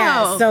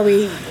so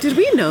did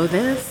we know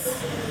this?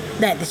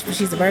 That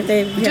she's a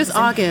birthday? Just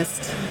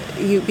August.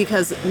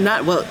 Because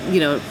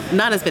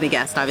Nana's been a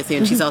guest, obviously,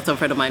 and she's also a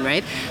friend of mine,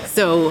 right?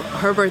 So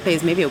her birthday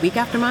is maybe a week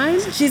after mine.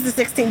 She's the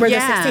 16th. We're the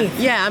 16th.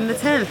 Yeah, I'm the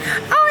 10th.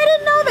 Oh, I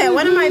didn't know that.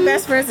 One of my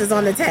best friends is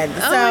on the 10th.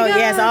 So,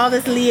 yes, all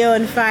this Leo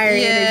and fire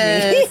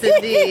energy. Yes,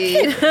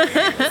 indeed.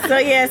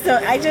 So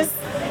I just,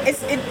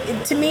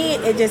 to me,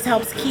 it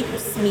just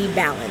keeps me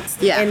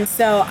balanced. Yeah. And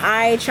so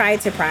I try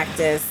to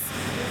practice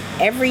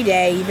every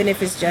day, even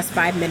if it's just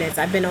 5 minutes.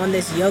 I've been on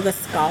this Yoga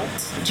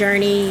Sculpt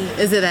journey.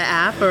 Is it an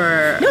app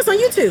or? No, it's on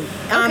YouTube.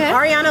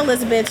 Ariana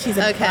Elizabeth, she's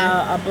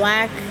a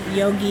black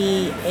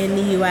yogi in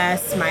the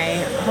U.S.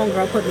 My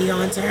homegirl put me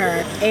on to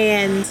her.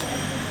 And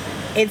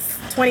it's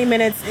 20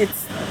 minutes.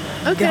 It's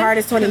the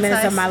hardest 20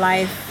 minutes of my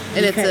life.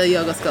 And it's a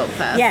Yoga Sculpt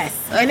class. Yes.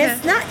 Okay. And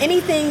it's not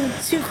anything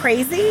too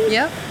crazy.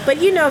 Yep. But,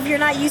 you know, if you're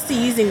not used to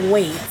using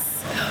weights.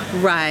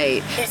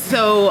 Right.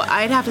 So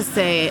I'd have to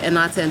say, and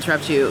not to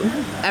interrupt you,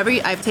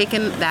 I've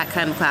taken that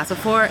kind of class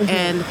before,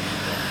 and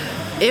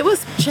it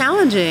was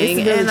challenging.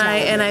 It's really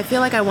challenging. I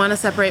feel like I want to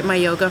separate my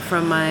yoga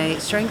from my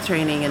strength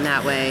training in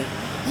that way.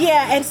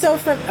 Yeah, and so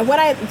from what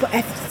I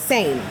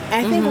think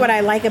what I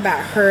like about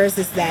hers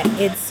is that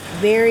it's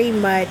very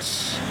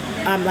much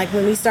like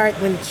when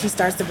she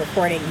starts the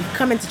recording, you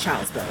come into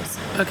child's pose.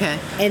 Okay.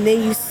 And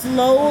then you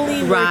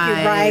slowly work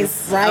your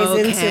rise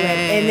into it,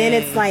 and then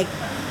it's like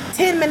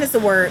 10 minutes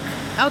of work.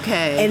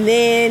 Okay. And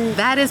then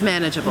that is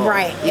manageable.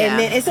 Right. Yeah. And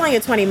then it's only a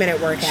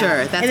 20-minute workout.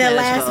 Sure, that's and the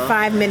last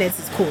 5 minutes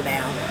is cool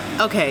down.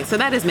 Okay, so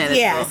that is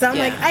manageable. Yeah, so I'm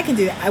like, I can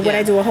do that. Would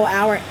I do a whole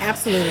hour?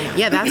 Absolutely not.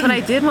 Yeah, that's what I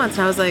did once,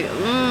 and I was like,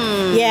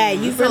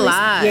 you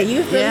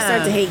really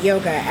start to hate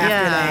yoga after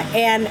that.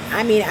 And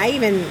I mean, I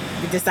even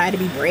decided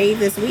to be brave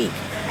this week.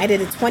 I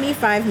did a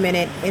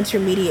 25-minute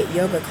intermediate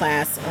yoga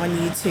class on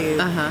YouTube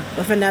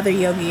with another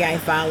yogi I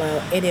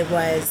follow, and it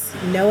was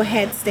no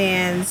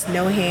headstands,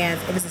 no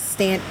hands. It was a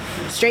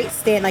straight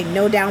stand, like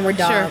no downward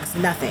dogs,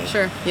 nothing.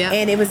 Sure, yeah.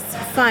 And it was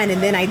fun,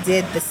 and then I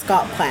did the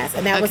sculpt class,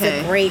 and that was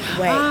a great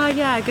way.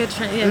 Good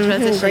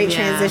transition. Great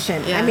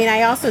transition. Yeah. I mean,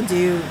 I also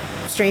do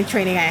strength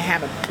training. I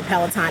have a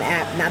Peloton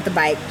app, not the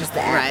bike, just the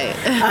app.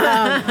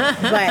 Right.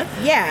 But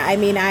yeah, I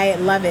mean, I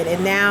love it.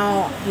 And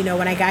now, you know,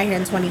 when I got here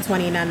in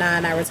 2020, Nana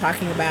and I were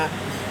talking about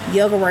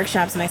yoga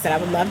workshops, and I said I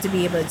would love to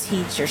be able to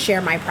teach or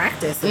share my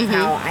practice of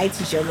how I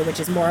teach yoga, which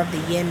is more of the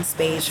yin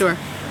space. Sure.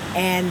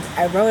 And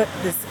I wrote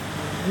this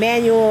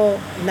manual.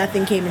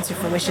 Nothing came into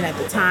fruition at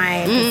the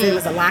time because it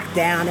was a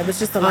lockdown. It was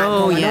just a lot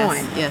going on.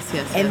 Yes.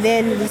 And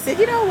then we said,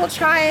 you know, we'll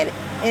try it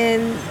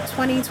in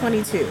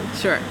 2022.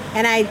 Sure.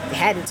 And I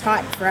hadn't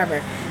taught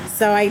forever.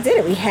 So I did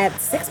it. We had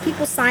 6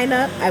 people sign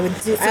up.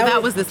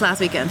 That was this last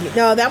weekend?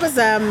 No, that was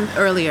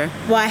earlier.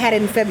 Well, I had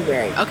it in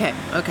February. Okay,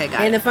 got it.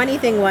 And the funny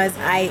thing was,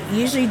 I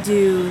usually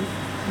do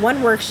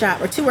 1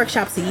 workshop or 2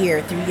 workshops a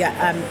year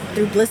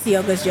through Bliss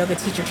Yoga's yoga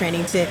teacher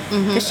training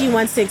because she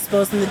wants to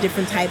expose them to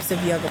different types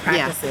of yoga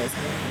practices.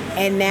 Yeah.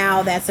 And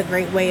now that's a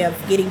great way of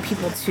getting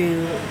people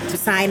to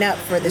sign up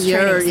for this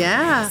training.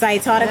 Yeah. So I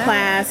taught a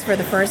class for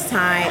the first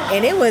time,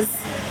 and it was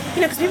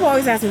because people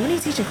always ask me, when are you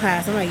teaching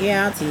class? I'm like,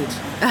 yeah, I'll teach.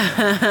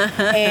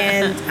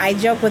 And I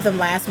joked with them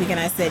last week and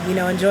I said,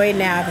 enjoy it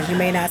now because you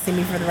may not see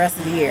me for the rest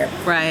of the year.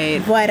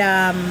 Right. But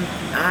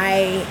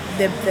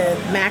the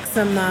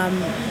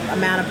maximum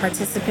amount of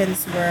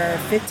participants were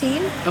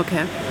 15.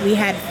 Okay. We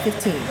had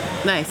 15.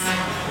 Nice.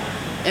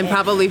 And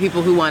probably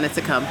people who wanted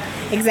to come.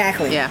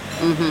 Exactly. Yeah.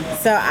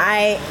 Mm-hmm. So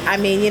I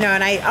mean,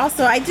 and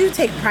I do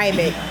take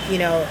private,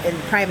 in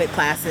private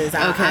classes.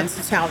 Okay. I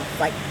tell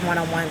like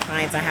one-on-one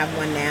clients. I have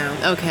one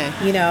now. Okay.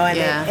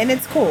 And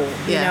it's cool.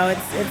 Yeah.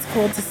 It's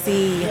cool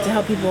to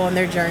help people on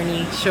their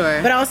journey.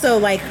 Sure. But also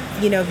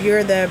if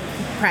you're the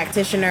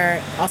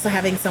practitioner, also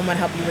having someone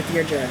help you with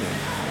your journey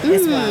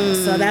as well.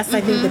 So that's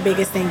I think the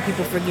biggest thing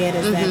people forget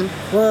is that,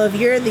 well, if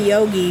you're the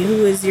yogi,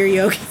 who is your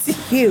yogi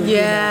to you?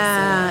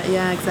 Yeah,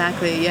 yeah,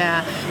 exactly.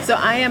 Yeah. So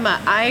I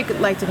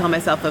like to call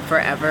myself a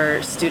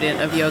forever student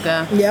of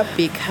yoga. Yep.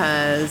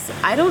 Because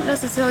I don't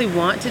necessarily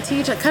want to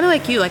teach. Kind of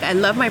like you, I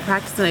love my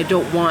practice and I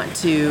don't want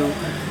to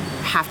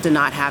have to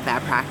not have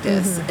that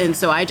practice. And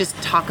so I just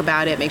talk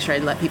about it, make sure I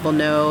let people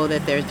know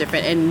that there's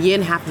different, and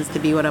yin happens to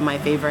be one of my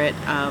favorite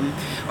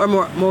or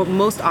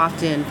most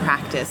often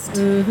practiced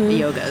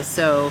yogas.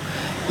 So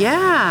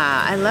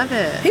yeah, I love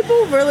it.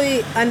 People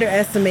really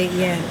underestimate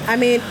yin. I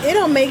mean,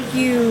 it'll make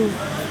you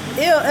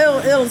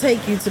it'll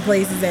take you to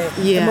places that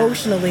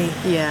emotionally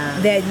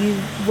that you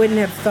wouldn't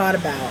have thought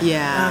about.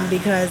 Yeah.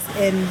 Because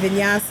in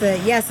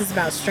vinyasa, yes, it's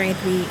about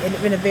strength.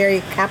 In a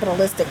very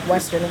capitalistic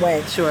Western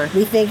way. Sure.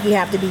 We think you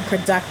have to be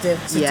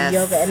productive to do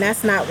yoga, and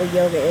that's not what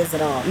yoga is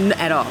at all.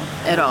 At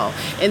all.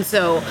 And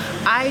so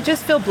I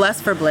just feel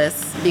blessed for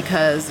bliss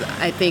because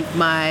I think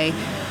my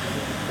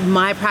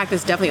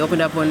practice definitely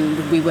opened up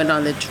when we went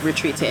on the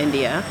retreat to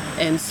India.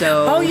 And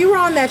so... Oh, you were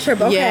on that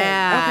trip. Okay.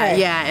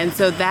 Yeah. And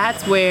so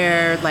that's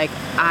where,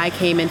 I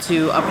came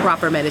into a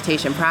proper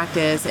meditation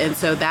practice. And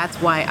so that's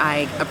why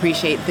I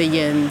appreciate the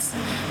yins.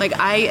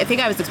 I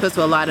think I was exposed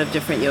to a lot of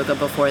different yoga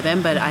before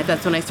then, but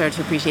that's when I started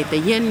to appreciate the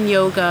yin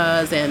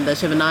yogas and the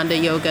Shivananda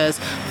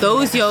yogas.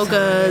 Those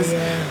yogas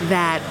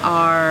that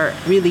are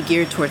really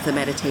geared towards the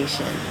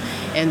meditation.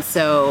 And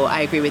so I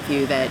agree with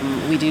you that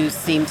we do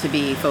seem to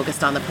be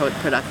focused on the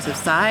productive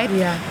side,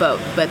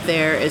 but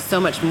there is so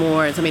much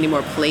more and so many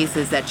more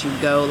places that you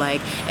go,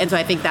 and so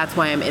I think that's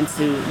why I'm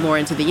more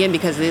into the yin,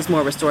 because it is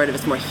more restorative,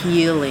 it's more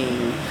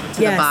healing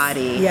to the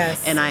body.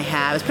 Yes. And I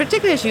have,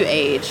 particularly as you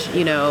age,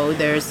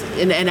 there's,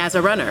 and as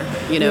a runner,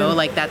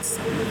 that's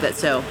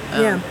so.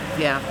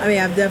 Yeah. I mean,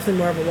 I'm definitely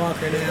more of a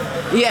walker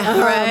now. Yeah,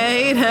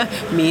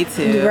 right. Me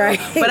too. Right.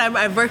 But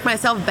I've worked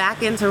myself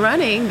back into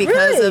running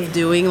because of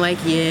doing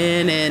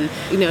yin and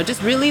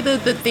just really the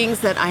things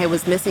that I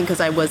was missing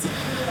because I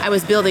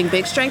was building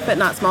big strength but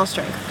not small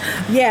strength.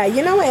 Yeah,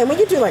 and when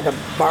you do a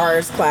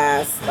bars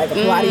class, a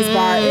Pilates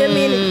bar, I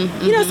mean,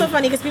 it's so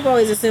funny because people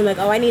always assume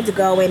I need to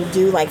go and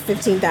do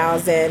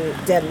 15,000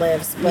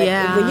 deadlifts, but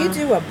when you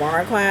do a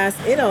bar class,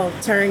 it'll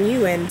turn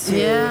you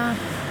into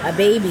a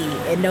baby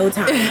in no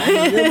time.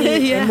 I mean, you'll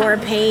be in more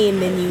pain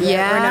than you or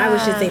I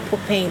should say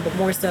pain, but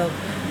more so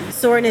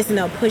soreness, and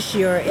it'll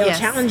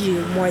challenge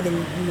you more than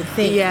you would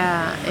think.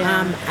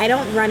 I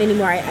don't run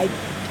anymore.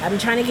 I'm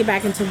trying to get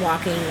back into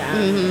walking.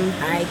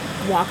 I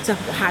walk to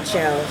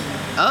Hacho.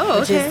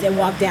 Oh, okay. And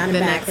walk down and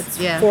back. It's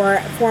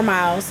 4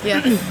 miles.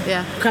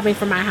 Yeah. Coming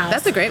from my house.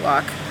 That's a great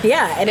walk.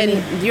 Yeah,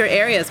 and your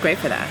area is great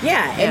for that.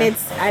 Yeah, and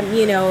it's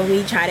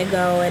we try to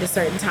go at a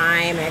certain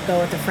time. I go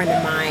with a friend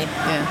of mine.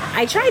 Yeah.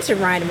 I tried to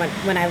run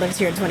when I lived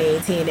here in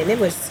 2018, and it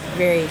was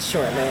very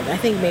short-lived. I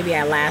think maybe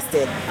I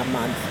lasted a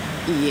month.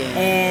 Yeah.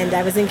 And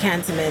I was in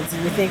cantonments.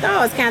 You would think,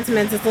 it's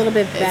cantonments, it's a little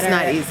bit better. It's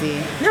not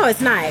easy. No, it's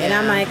not. Yeah. And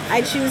I'm like,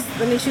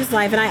 let me choose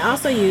life. And I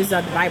also use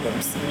the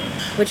Vibrams,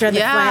 which are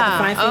the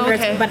fine fingers.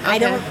 Okay. But I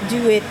don't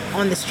do it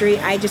on the street.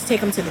 I just take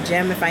them to the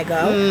gym if I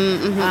go.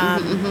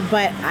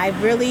 But I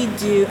really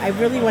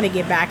want to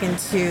get back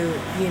into,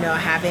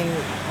 having...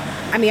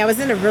 I mean, I was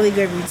in a really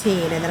good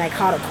routine, and then I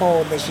caught a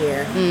cold this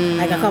year,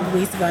 a couple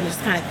weeks ago, and it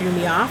just kind of threw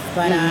me off.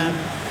 But...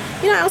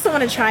 I also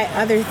want to try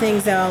other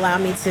things that will allow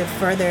me to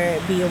further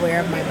be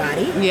aware of my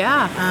body.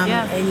 And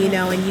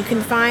and you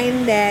can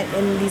find that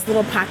in these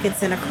little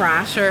pockets in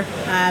Accra. Sure.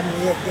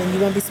 And you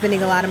won't be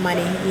spending a lot of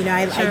money.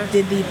 I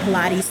did the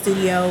Pilates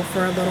studio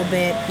for a little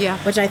bit.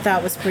 Which I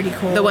thought was pretty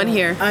cool. The one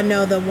here?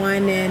 No, the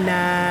one in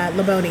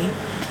Laboni.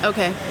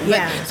 Okay.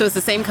 So it's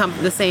the same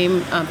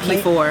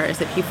P4.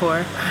 Is it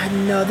P4?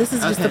 No, this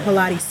is just the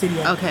Pilates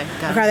studio. Okay.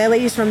 Got it. That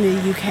lady's from the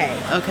UK.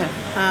 Okay.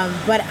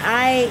 But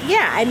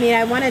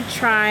I want to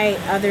try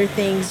other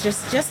things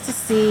just to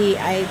see.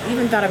 I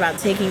even thought about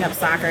taking up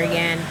soccer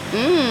again.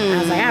 I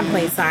was like, I haven't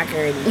played soccer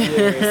in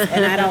years,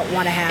 and I don't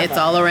want to have it's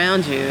all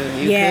around you.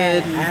 You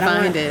could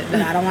find it.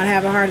 But I don't want to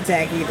have a heart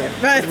attack either.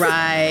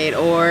 Right.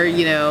 Or,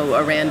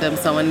 a random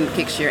someone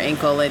kicks your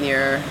ankle and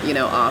you're,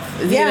 off.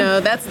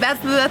 That's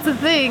the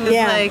thing.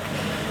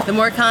 It's The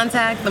more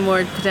contact, the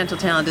more potential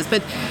challenges.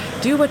 But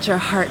do what your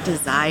heart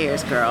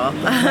desires, girl.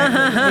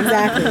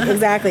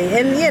 Exactly.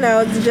 And,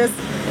 just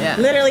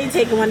literally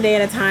take it one day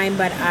at a time.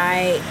 But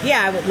I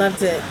would love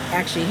to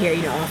actually hear,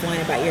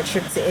 offline about your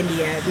trip to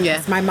India.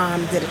 Yeah. My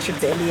mom did a trip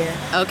to India.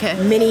 Okay.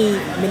 Many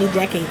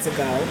decades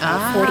ago,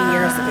 40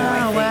 years ago,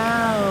 I think.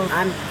 Wow.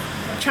 I'm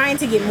trying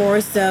to get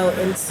more so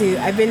into,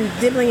 I've been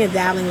dibbling and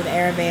dabbling with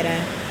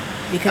Ayurveda.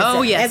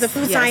 Because as a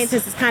food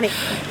scientist, it's kind of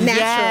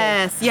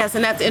natural. Yes,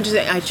 and that's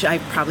interesting. I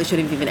probably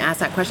shouldn't have even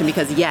asked that question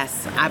because,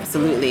 yes,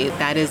 absolutely.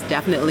 That is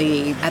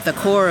definitely at the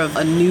core of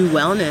a new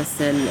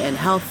wellness and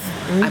health,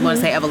 I want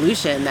to say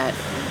evolution, that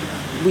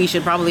we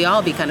should probably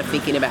all be kind of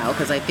thinking about,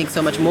 because I think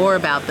so much more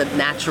about the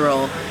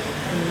natural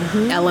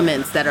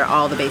elements that are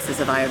all the basis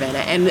of Ayurveda,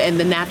 and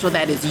the natural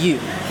that is you,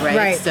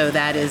 right? So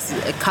that is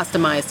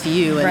customized to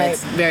you, and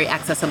it's very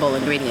accessible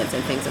ingredients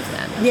and things of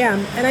that. Yeah,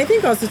 and I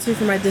think also too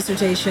for my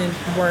dissertation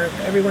work,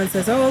 everyone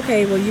says, "Oh,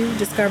 okay, well you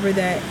discovered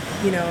that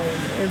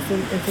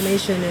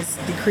inflammation is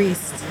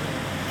decreased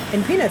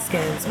in peanut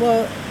skins."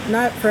 Well,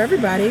 not for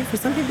everybody. For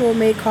some people, it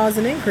may cause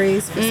an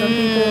increase. For some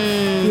people,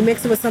 you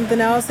mix it with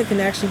something else, it can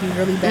actually be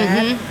really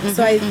bad.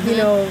 So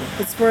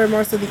it's for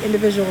more so the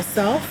individual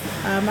self.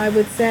 I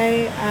would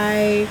say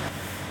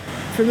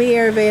for me,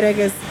 Ayurveda,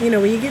 because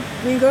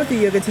when you go through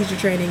yoga teacher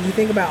training, you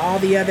think about all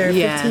the other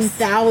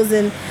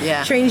 15,000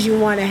 trainings you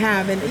want to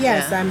have. And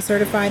yes, I'm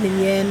certified in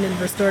Yin and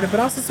restorative, but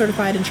also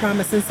certified in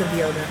trauma sensitive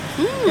yoga.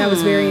 That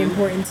was very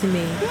important to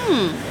me.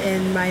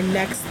 And my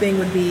next thing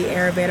would be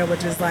Ayurveda,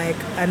 which is like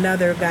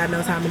another God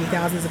knows how many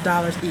thousands of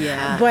dollars.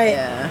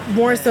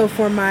 More so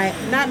for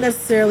not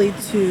necessarily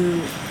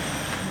to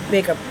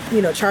make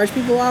charge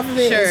people off of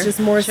it. It's just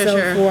more so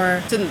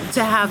for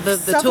to have the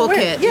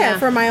toolkit.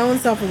 For my own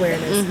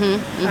self-awareness.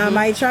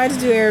 I tried to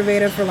do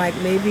Ayurveda for like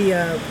maybe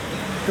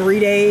 3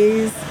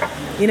 days,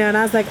 and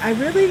I was like, I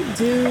really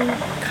do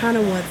kind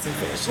of want some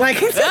fish. Like,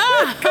 so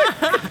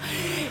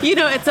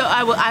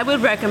I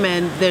would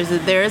recommend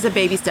there is a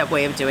baby step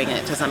way of doing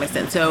it to some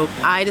extent. So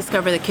I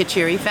discovered the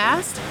Khichdi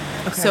fast.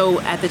 Okay. So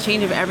at the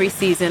change of every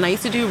season, I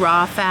used to do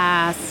raw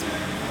fasts.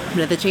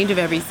 But at the change of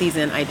every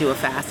season, I do a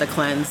fast, a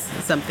cleanse,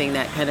 something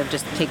that kind of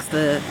just takes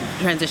the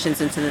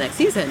transitions into the next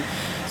season.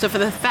 So for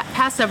the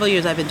past several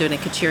years, I've been doing a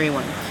Khichdi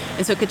one.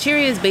 And so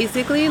Khichdi is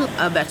basically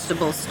a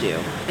vegetable stew.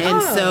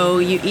 And so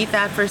you eat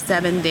that for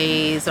 7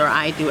 days, or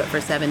I do it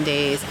for 7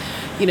 days.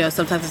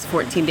 Sometimes it's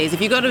 14 days.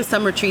 If you go to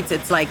some retreats,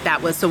 it's like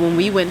that was. So when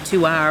we went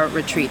to our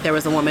retreat, there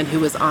was a woman who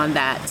was on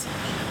that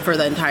for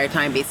the entire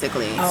time,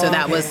 basically. So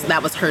that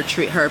was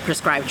her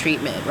prescribed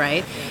treatment,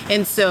 right?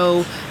 And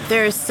so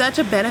there's such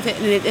a benefit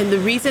in it, and the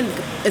reason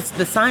it's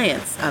the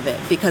science of it,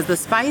 because the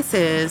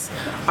spices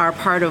are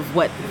part of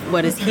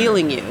what is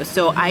healing you.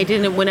 So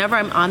whenever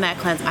I'm on that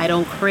cleanse, I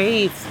don't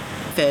crave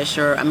fish,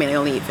 I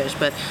only eat fish,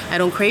 but I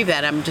don't crave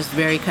that. I'm just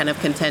very kind of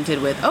contented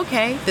with,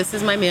 okay, this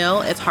is my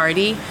meal, it's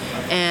hearty,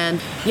 and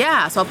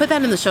so I'll put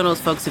that in the show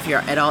notes, folks, if you're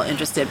at all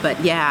interested. But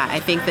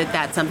I think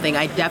that's something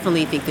I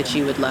definitely think that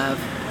you would love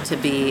to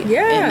be in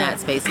that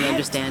space and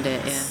understand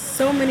it.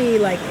 So many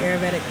like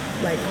Ayurvedic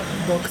like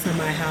books in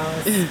my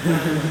house.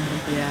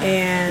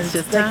 And it's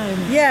just time.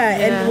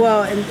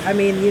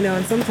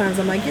 And sometimes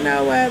I'm like, you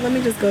know what? Let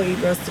me just go eat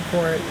roasted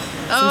pork,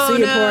 some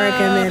suya pork,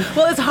 and then.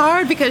 Well, it's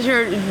hard because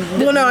you're.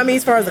 Well, no, I mean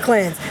as far as the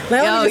cleanse.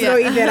 Let me just go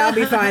eat that. I'll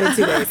be fine in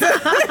 2 days.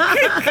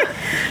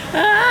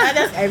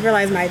 I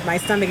realize my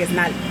stomach is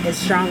not as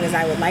strong as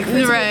I would like for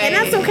it to be, and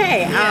that's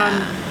okay.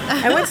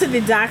 I went to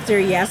the doctor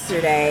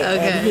yesterday,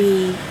 and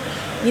he.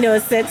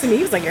 Said to me,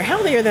 he was like, "You're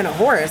healthier than a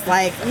horse."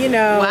 Like,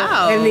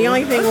 Wow. And the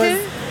only thing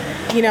was,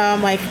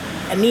 I'm like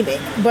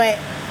anemic, but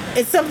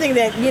it's something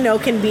that,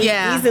 can be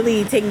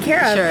easily taken care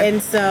of.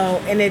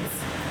 And it's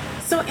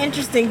so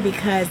interesting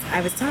because I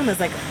was telling him, I was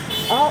like,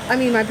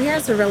 my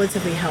parents are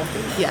relatively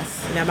healthy.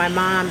 Yes. My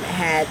mom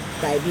had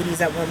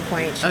diabetes at one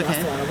point. She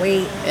lost a lot of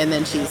weight. And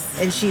then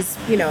she's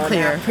now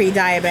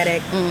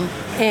pre-diabetic.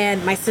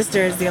 And my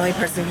sister is the only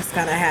person who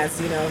kind of has,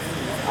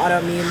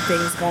 autoimmune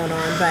things going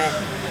on. But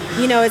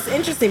it's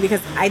interesting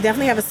because I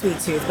definitely have a sweet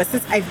tooth, but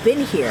since I've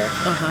been here,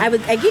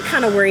 I get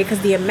kind of worried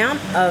because the amount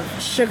of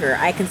sugar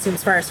I consume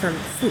as far as from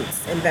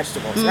fruits and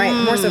vegetables, right?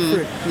 More so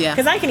fruit. Yeah.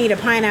 Because I can eat a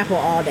pineapple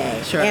all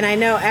day. Sure. And I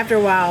know after a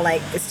while,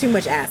 like, it's too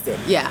much acid.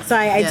 Yeah. So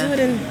I do it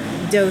in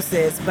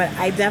doses, but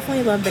I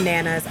definitely love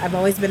bananas. I've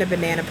always been a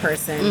banana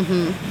person.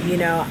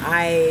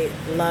 I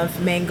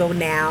love mango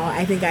now.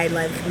 I think I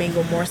like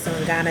mango more so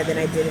in Ghana than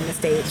I did in the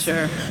States.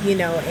 Sure.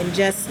 And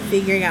just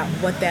figuring out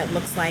what that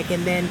looks like.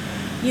 And then,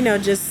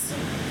 just,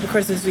 of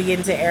course, as we get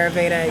into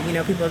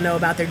Ayurveda, people know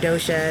about their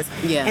doshas.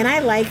 Yeah. And I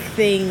like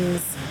things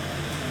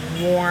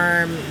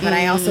warm, but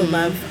I also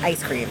love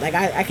ice cream. Like,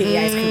 I can eat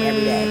ice cream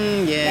every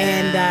day.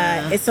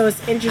 Yeah. And so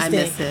it's interesting.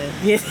 I miss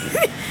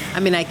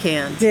it. I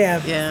can't.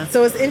 Yeah. Yeah.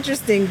 So it's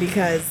interesting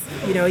because,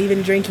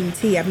 even drinking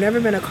tea, I've never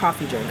been a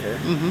coffee drinker.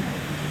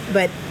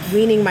 But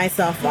weaning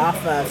myself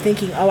off of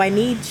thinking, I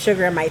need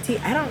sugar in my tea.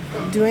 I don't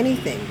do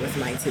anything with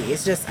my tea.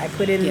 It's just I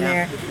put it in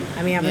there.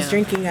 I was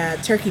drinking a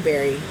turkey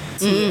berry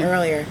tea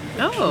earlier.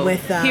 Oh,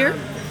 with here?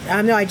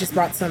 No, I just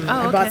brought some.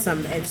 I bought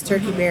some. It's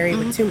turkey berry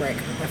with turmeric.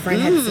 A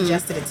friend had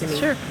suggested it to me.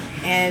 Sure.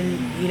 And,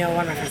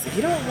 one of my friends said,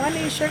 you don't want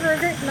any sugar or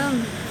grit? No,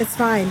 it's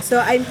fine. So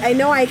I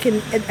know I can.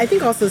 I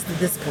think also it's the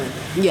discipline.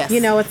 Yes.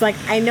 It's like,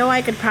 I know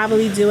I could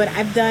probably do it.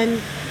 I've done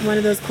one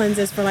of those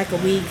cleanses for like a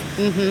week.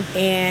 Mm-hmm.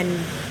 And,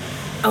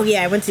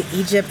 I went to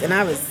Egypt and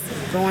I was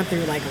going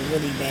through like a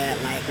really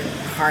bad like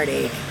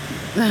heartache.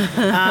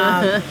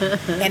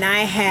 And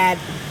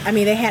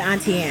they had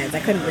Auntie Anne's. I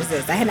couldn't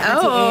resist. I had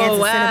Auntie Anne's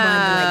and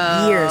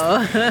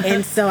Cinnabon for like years.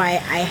 And so I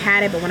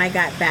had it, but when I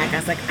got back, I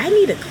was like, I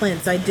need a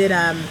cleanse. So I did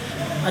a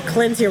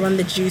cleanse here, one of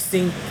the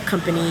juicing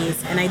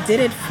companies, and I did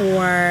it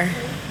for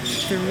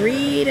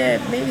 3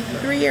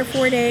 or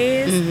 4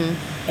 days.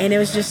 Mm-hmm. And it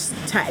was just,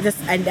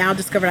 I now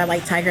discovered I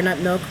like tiger nut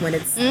milk when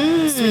it's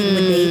sweetened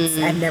with dates.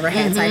 I've never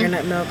had tiger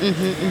nut milk.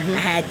 I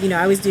had,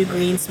 I always do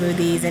green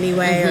smoothies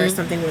anyway, or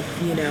something with,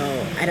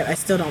 I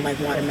still don't like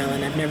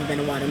watermelon. I've never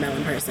been a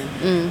watermelon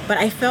person. But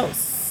I felt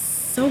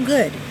so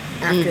good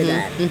after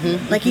that.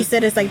 Like you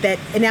said, it's like that,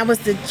 and that was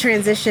the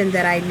transition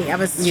that I need. I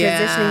was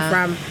transitioning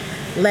from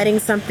letting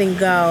something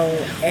go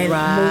and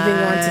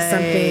moving on to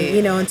something,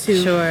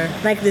 into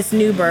like this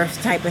new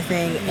birth type of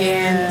thing.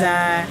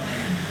 And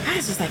I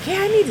was just like,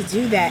 I need to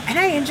do that. And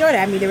I enjoyed it.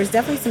 I mean, there was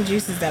definitely some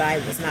juices that I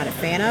was not a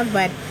fan of,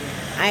 but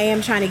I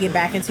am trying to get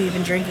back into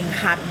even drinking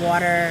hot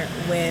water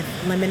with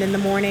lemon in the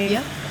morning.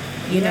 Yep.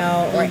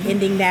 Or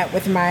ending that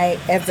with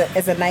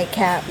as a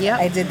nightcap. Yep.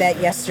 I did that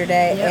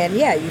yesterday. Yep.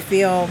 And you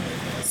feel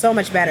so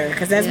much better.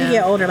 Because as we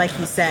get older, like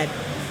you said,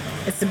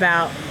 it's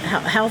about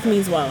health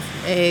means wealth.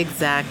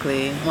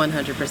 Exactly,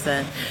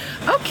 100%.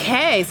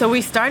 Okay, so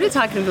we started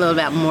talking a little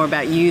bit more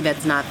about you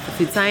that's not the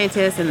food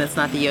scientist and that's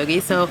not the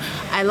yogi. So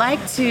I like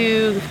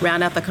to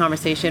round out the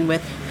conversation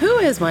with, who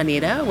is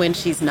Juanita when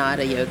she's not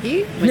a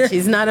yogi, when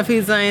she's not a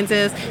food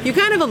scientist? You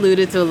kind of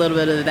alluded to a little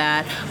bit of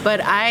that,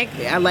 but I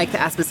like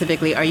to ask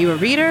specifically, are you a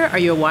reader, are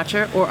you a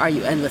watcher, or are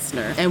you a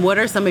listener? And what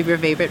are some of your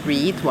favorite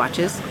reads,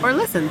 watches, or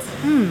listens?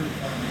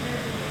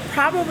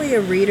 Probably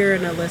a reader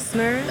and a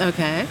listener.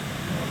 Okay.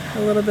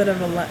 A little bit of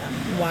a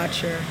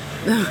watcher.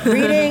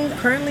 Reading,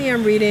 currently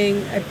I'm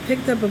reading, I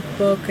picked up a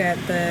book at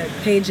the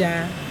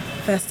Peja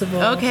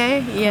Festival. Okay,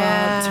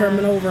 yeah. Called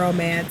Terminal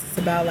Romance. It's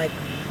about like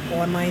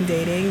online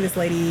dating. This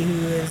lady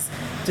who is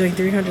doing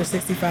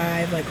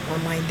 365 like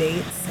online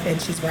dates,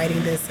 and she's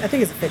writing this, I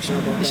think it's a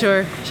fictional book.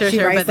 Sure,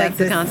 but that's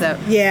the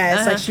concept. Yeah,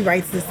 it's like she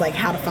writes this like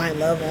how to find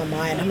love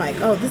online. I'm like,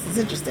 oh, this is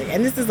interesting.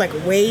 And this is like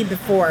way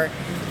before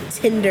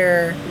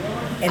Tinder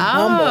and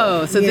Bumble.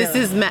 Oh, so this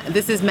is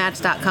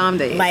Match.com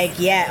days. Like,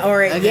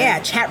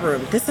 chat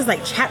room. This is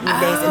like chat room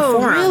days and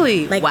forum.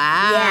 Really? Like,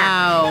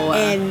 wow. Yeah.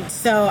 And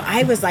so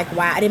I was like,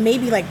 wow. And it may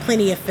be like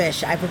Plenty of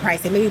Fish. I would probably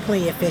say maybe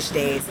Plenty of Fish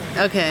days.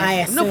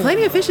 Okay. No,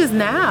 Plenty of Fish is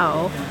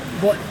now.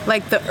 What?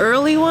 Like the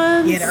early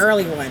ones? Yeah, the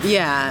early ones.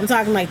 Yeah. I'm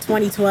talking like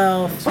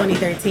 2012,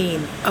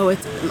 2013.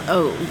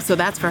 So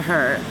that's for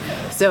her.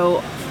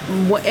 So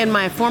in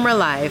my former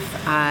life,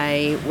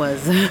 I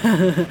was,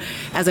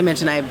 as I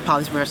mentioned, I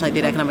policy professional. I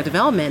did economic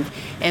development,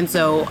 and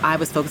so I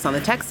was focused on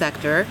the tech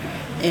sector,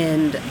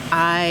 and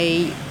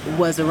I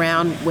was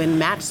around when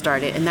Match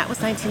started, and that was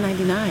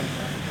 1999.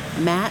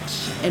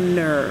 Match and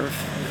Nerve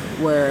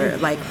were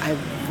like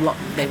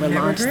they were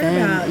launched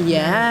then.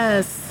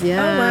 Yes. Oh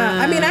wow!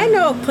 I mean, I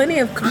know plenty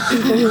of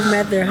people who've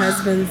met their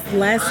husbands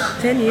last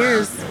 10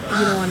 years.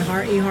 On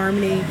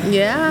eHarmony.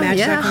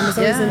 Match.com. It's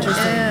always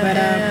interesting.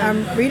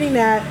 I'm reading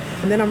that,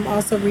 and then I'm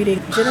also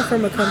reading Jennifer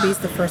McCumbie's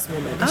The First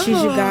Woman. She's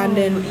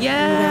Ugandan,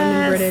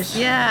 Ugandan British.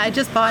 Yeah, I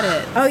just bought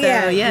it. Oh, so,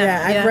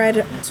 I've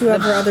read 2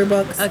 of her other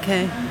books.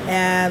 Okay.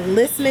 And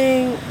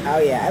listening,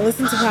 I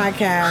listen to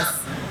podcasts.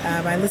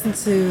 I listen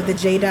to the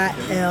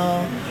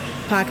J.L.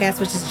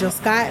 podcast, which is Jill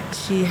Scott.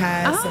 She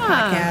has a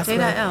podcast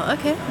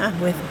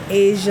with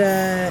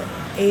Asia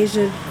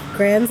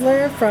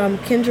Granzler from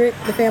Kindred,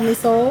 The Family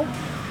Soul.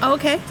 Oh,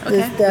 okay.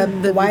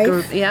 The wife,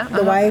 group,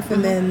 the wife,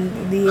 and then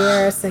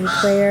Liera St.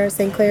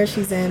 Clair.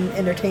 She's in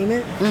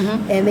entertainment,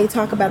 and they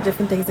talk about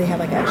different things. They have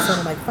like an episode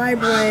on like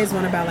fibroids,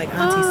 one about like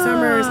Auntie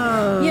Summers,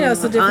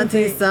 so different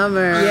Auntie things.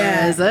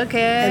 Summers,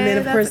 okay. And then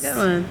of course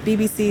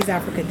BBC's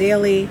Africa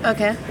Daily,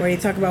 where they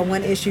talk about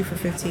one issue for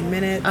 15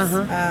 minutes.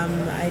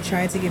 I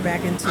tried to get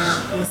back into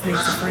listening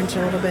to French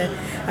a little bit.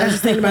 I was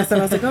just thinking to myself,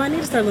 I was like, I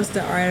need to start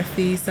listening to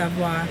RFI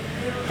Savoir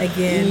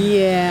again.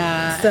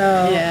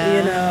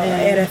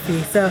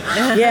 RFI. So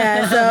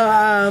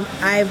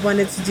I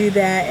wanted to do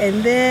that,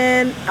 and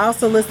then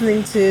also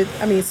listening to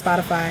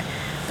Spotify,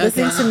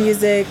 listening to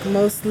music,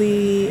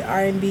 mostly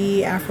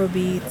R&B,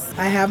 Afrobeats.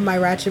 I have my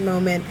ratchet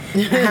moment.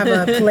 I have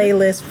a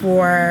playlist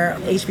for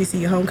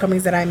HBCU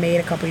homecomings that I made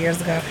a couple years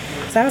ago.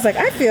 So I was like,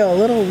 I feel a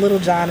little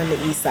John and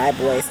the East Side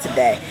Boys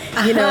today,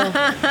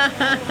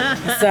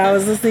 So I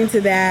was listening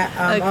to that.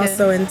 I'm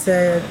also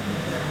into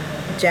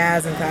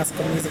jazz and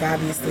classical music,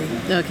 obviously.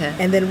 Okay.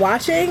 And then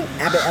watching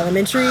Abbott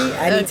Elementary.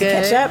 I need to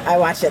catch up. I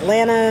watched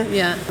Atlanta.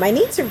 Yeah. I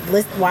need to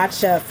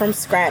watch From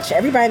Scratch.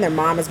 Everybody and their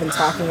mom has been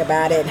talking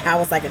about it and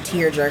how it's like a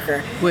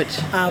tearjerker. Which?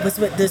 Was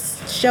with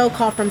this show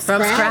called From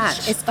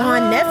Scratch. It's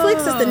on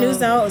Netflix. It's the new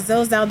Zoe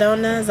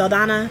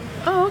Saldana.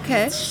 Oh,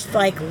 okay. It's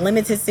like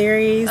limited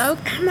series. Oh,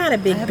 I'm not a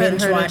big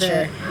binge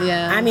watcher.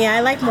 Yeah. I mean,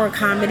 I like more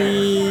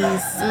comedies,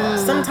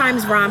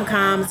 sometimes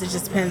rom-coms. It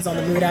just depends on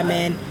the mood I'm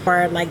in,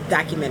 or like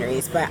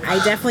documentaries. But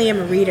I definitely am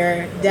a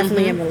reader.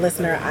 Definitely am a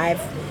listener. I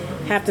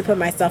have to put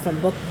myself on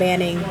book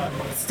banning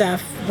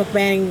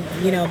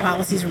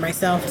policies for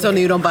myself. So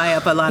you don't buy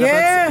up a lot of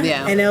books?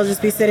 Yeah. And they'll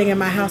just be sitting in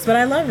my house, but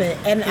I love it.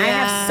 And I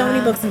have so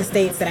many books in the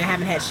States that I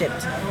haven't had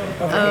shipped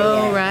over here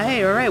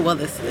yet. All right. Well,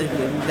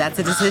 that's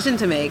a decision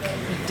to make.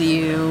 Do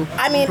you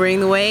bring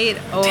the weight,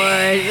 or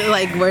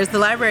like, where's the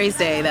library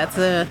stay? That's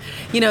a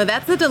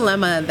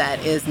dilemma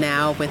that is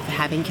now with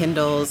having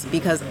Kindles,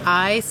 because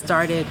I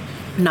started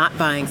not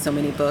buying so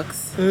many books.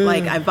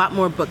 Like, I bought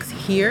more books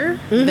here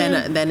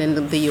than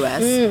in the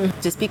U.S.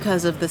 just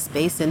because of the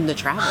space and the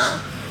travel.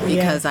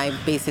 Because I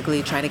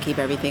basically try to keep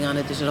everything on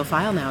a digital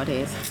file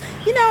nowadays.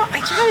 I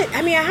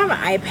have an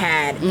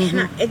iPad,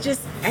 and I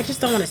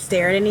just don't want to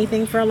stare at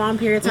anything for a long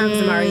period of time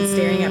because I'm already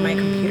staring at my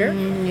computer.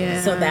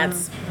 Yeah. So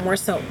that's more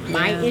so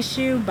my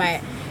issue,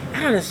 but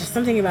I don't know, it's just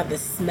something about the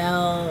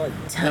smell,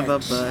 touch of a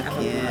book.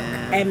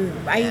 And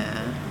I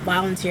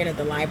volunteered at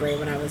the library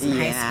when I was in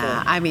high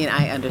school. I mean,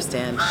 I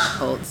understand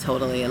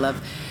totally.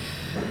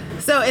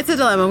 So it's a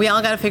dilemma. We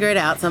all got to figure it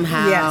out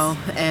somehow,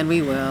 and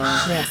we will.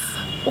 Yes.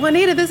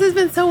 Juanita, this has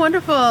been so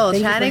wonderful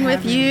chatting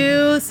with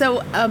you.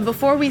 So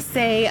before we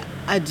say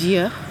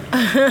adieu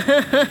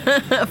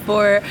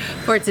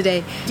for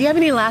today, do you have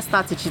any last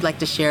thoughts that you'd like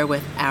to share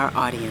with our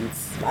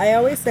audience? I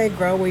always say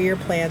grow where you're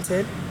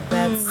planted.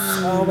 That's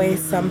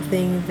always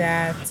something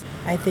that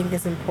I think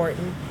is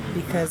important,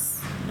 because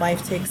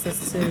life takes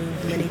us to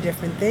many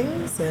different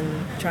things, and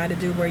try to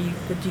do what you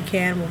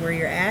can where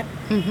you're at.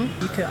 You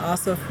can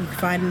also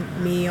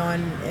find me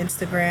on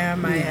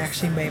Instagram. I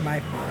actually made my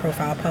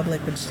profile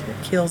public, which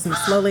kills me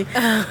slowly.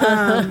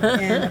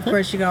 And of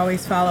course, you can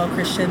always follow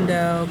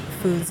Crescendo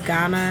Foods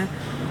Ghana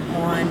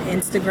on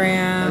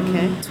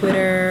Instagram,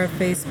 Twitter,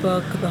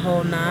 Facebook, the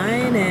whole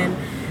nine. And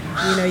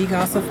you can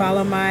also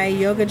follow my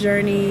yoga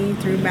journey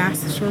through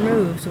Masters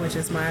Removed, which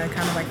is my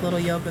kind of like little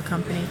yoga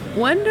company.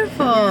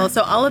 Wonderful. Yeah.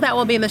 So all of that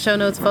will be in the show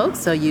notes, folks,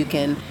 so you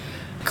can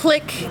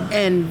click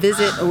and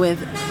visit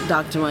with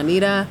Dr.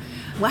 Juanita.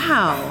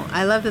 Wow,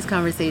 I love this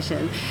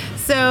conversation.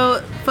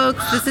 So,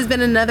 folks, this has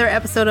been another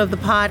episode of the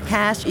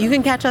podcast. You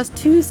can catch us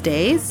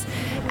Tuesdays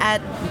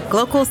at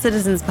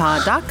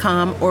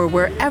localcitizenspod.com or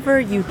wherever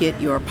you get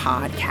your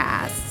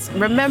podcasts.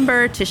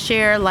 Remember to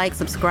share, like,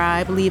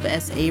 subscribe, leave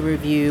us a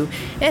review.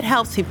 It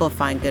helps people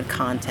find good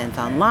content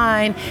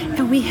online,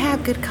 and we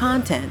have good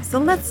content, so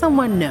let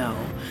someone know.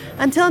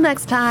 Until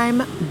next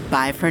time,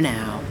 bye for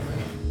now.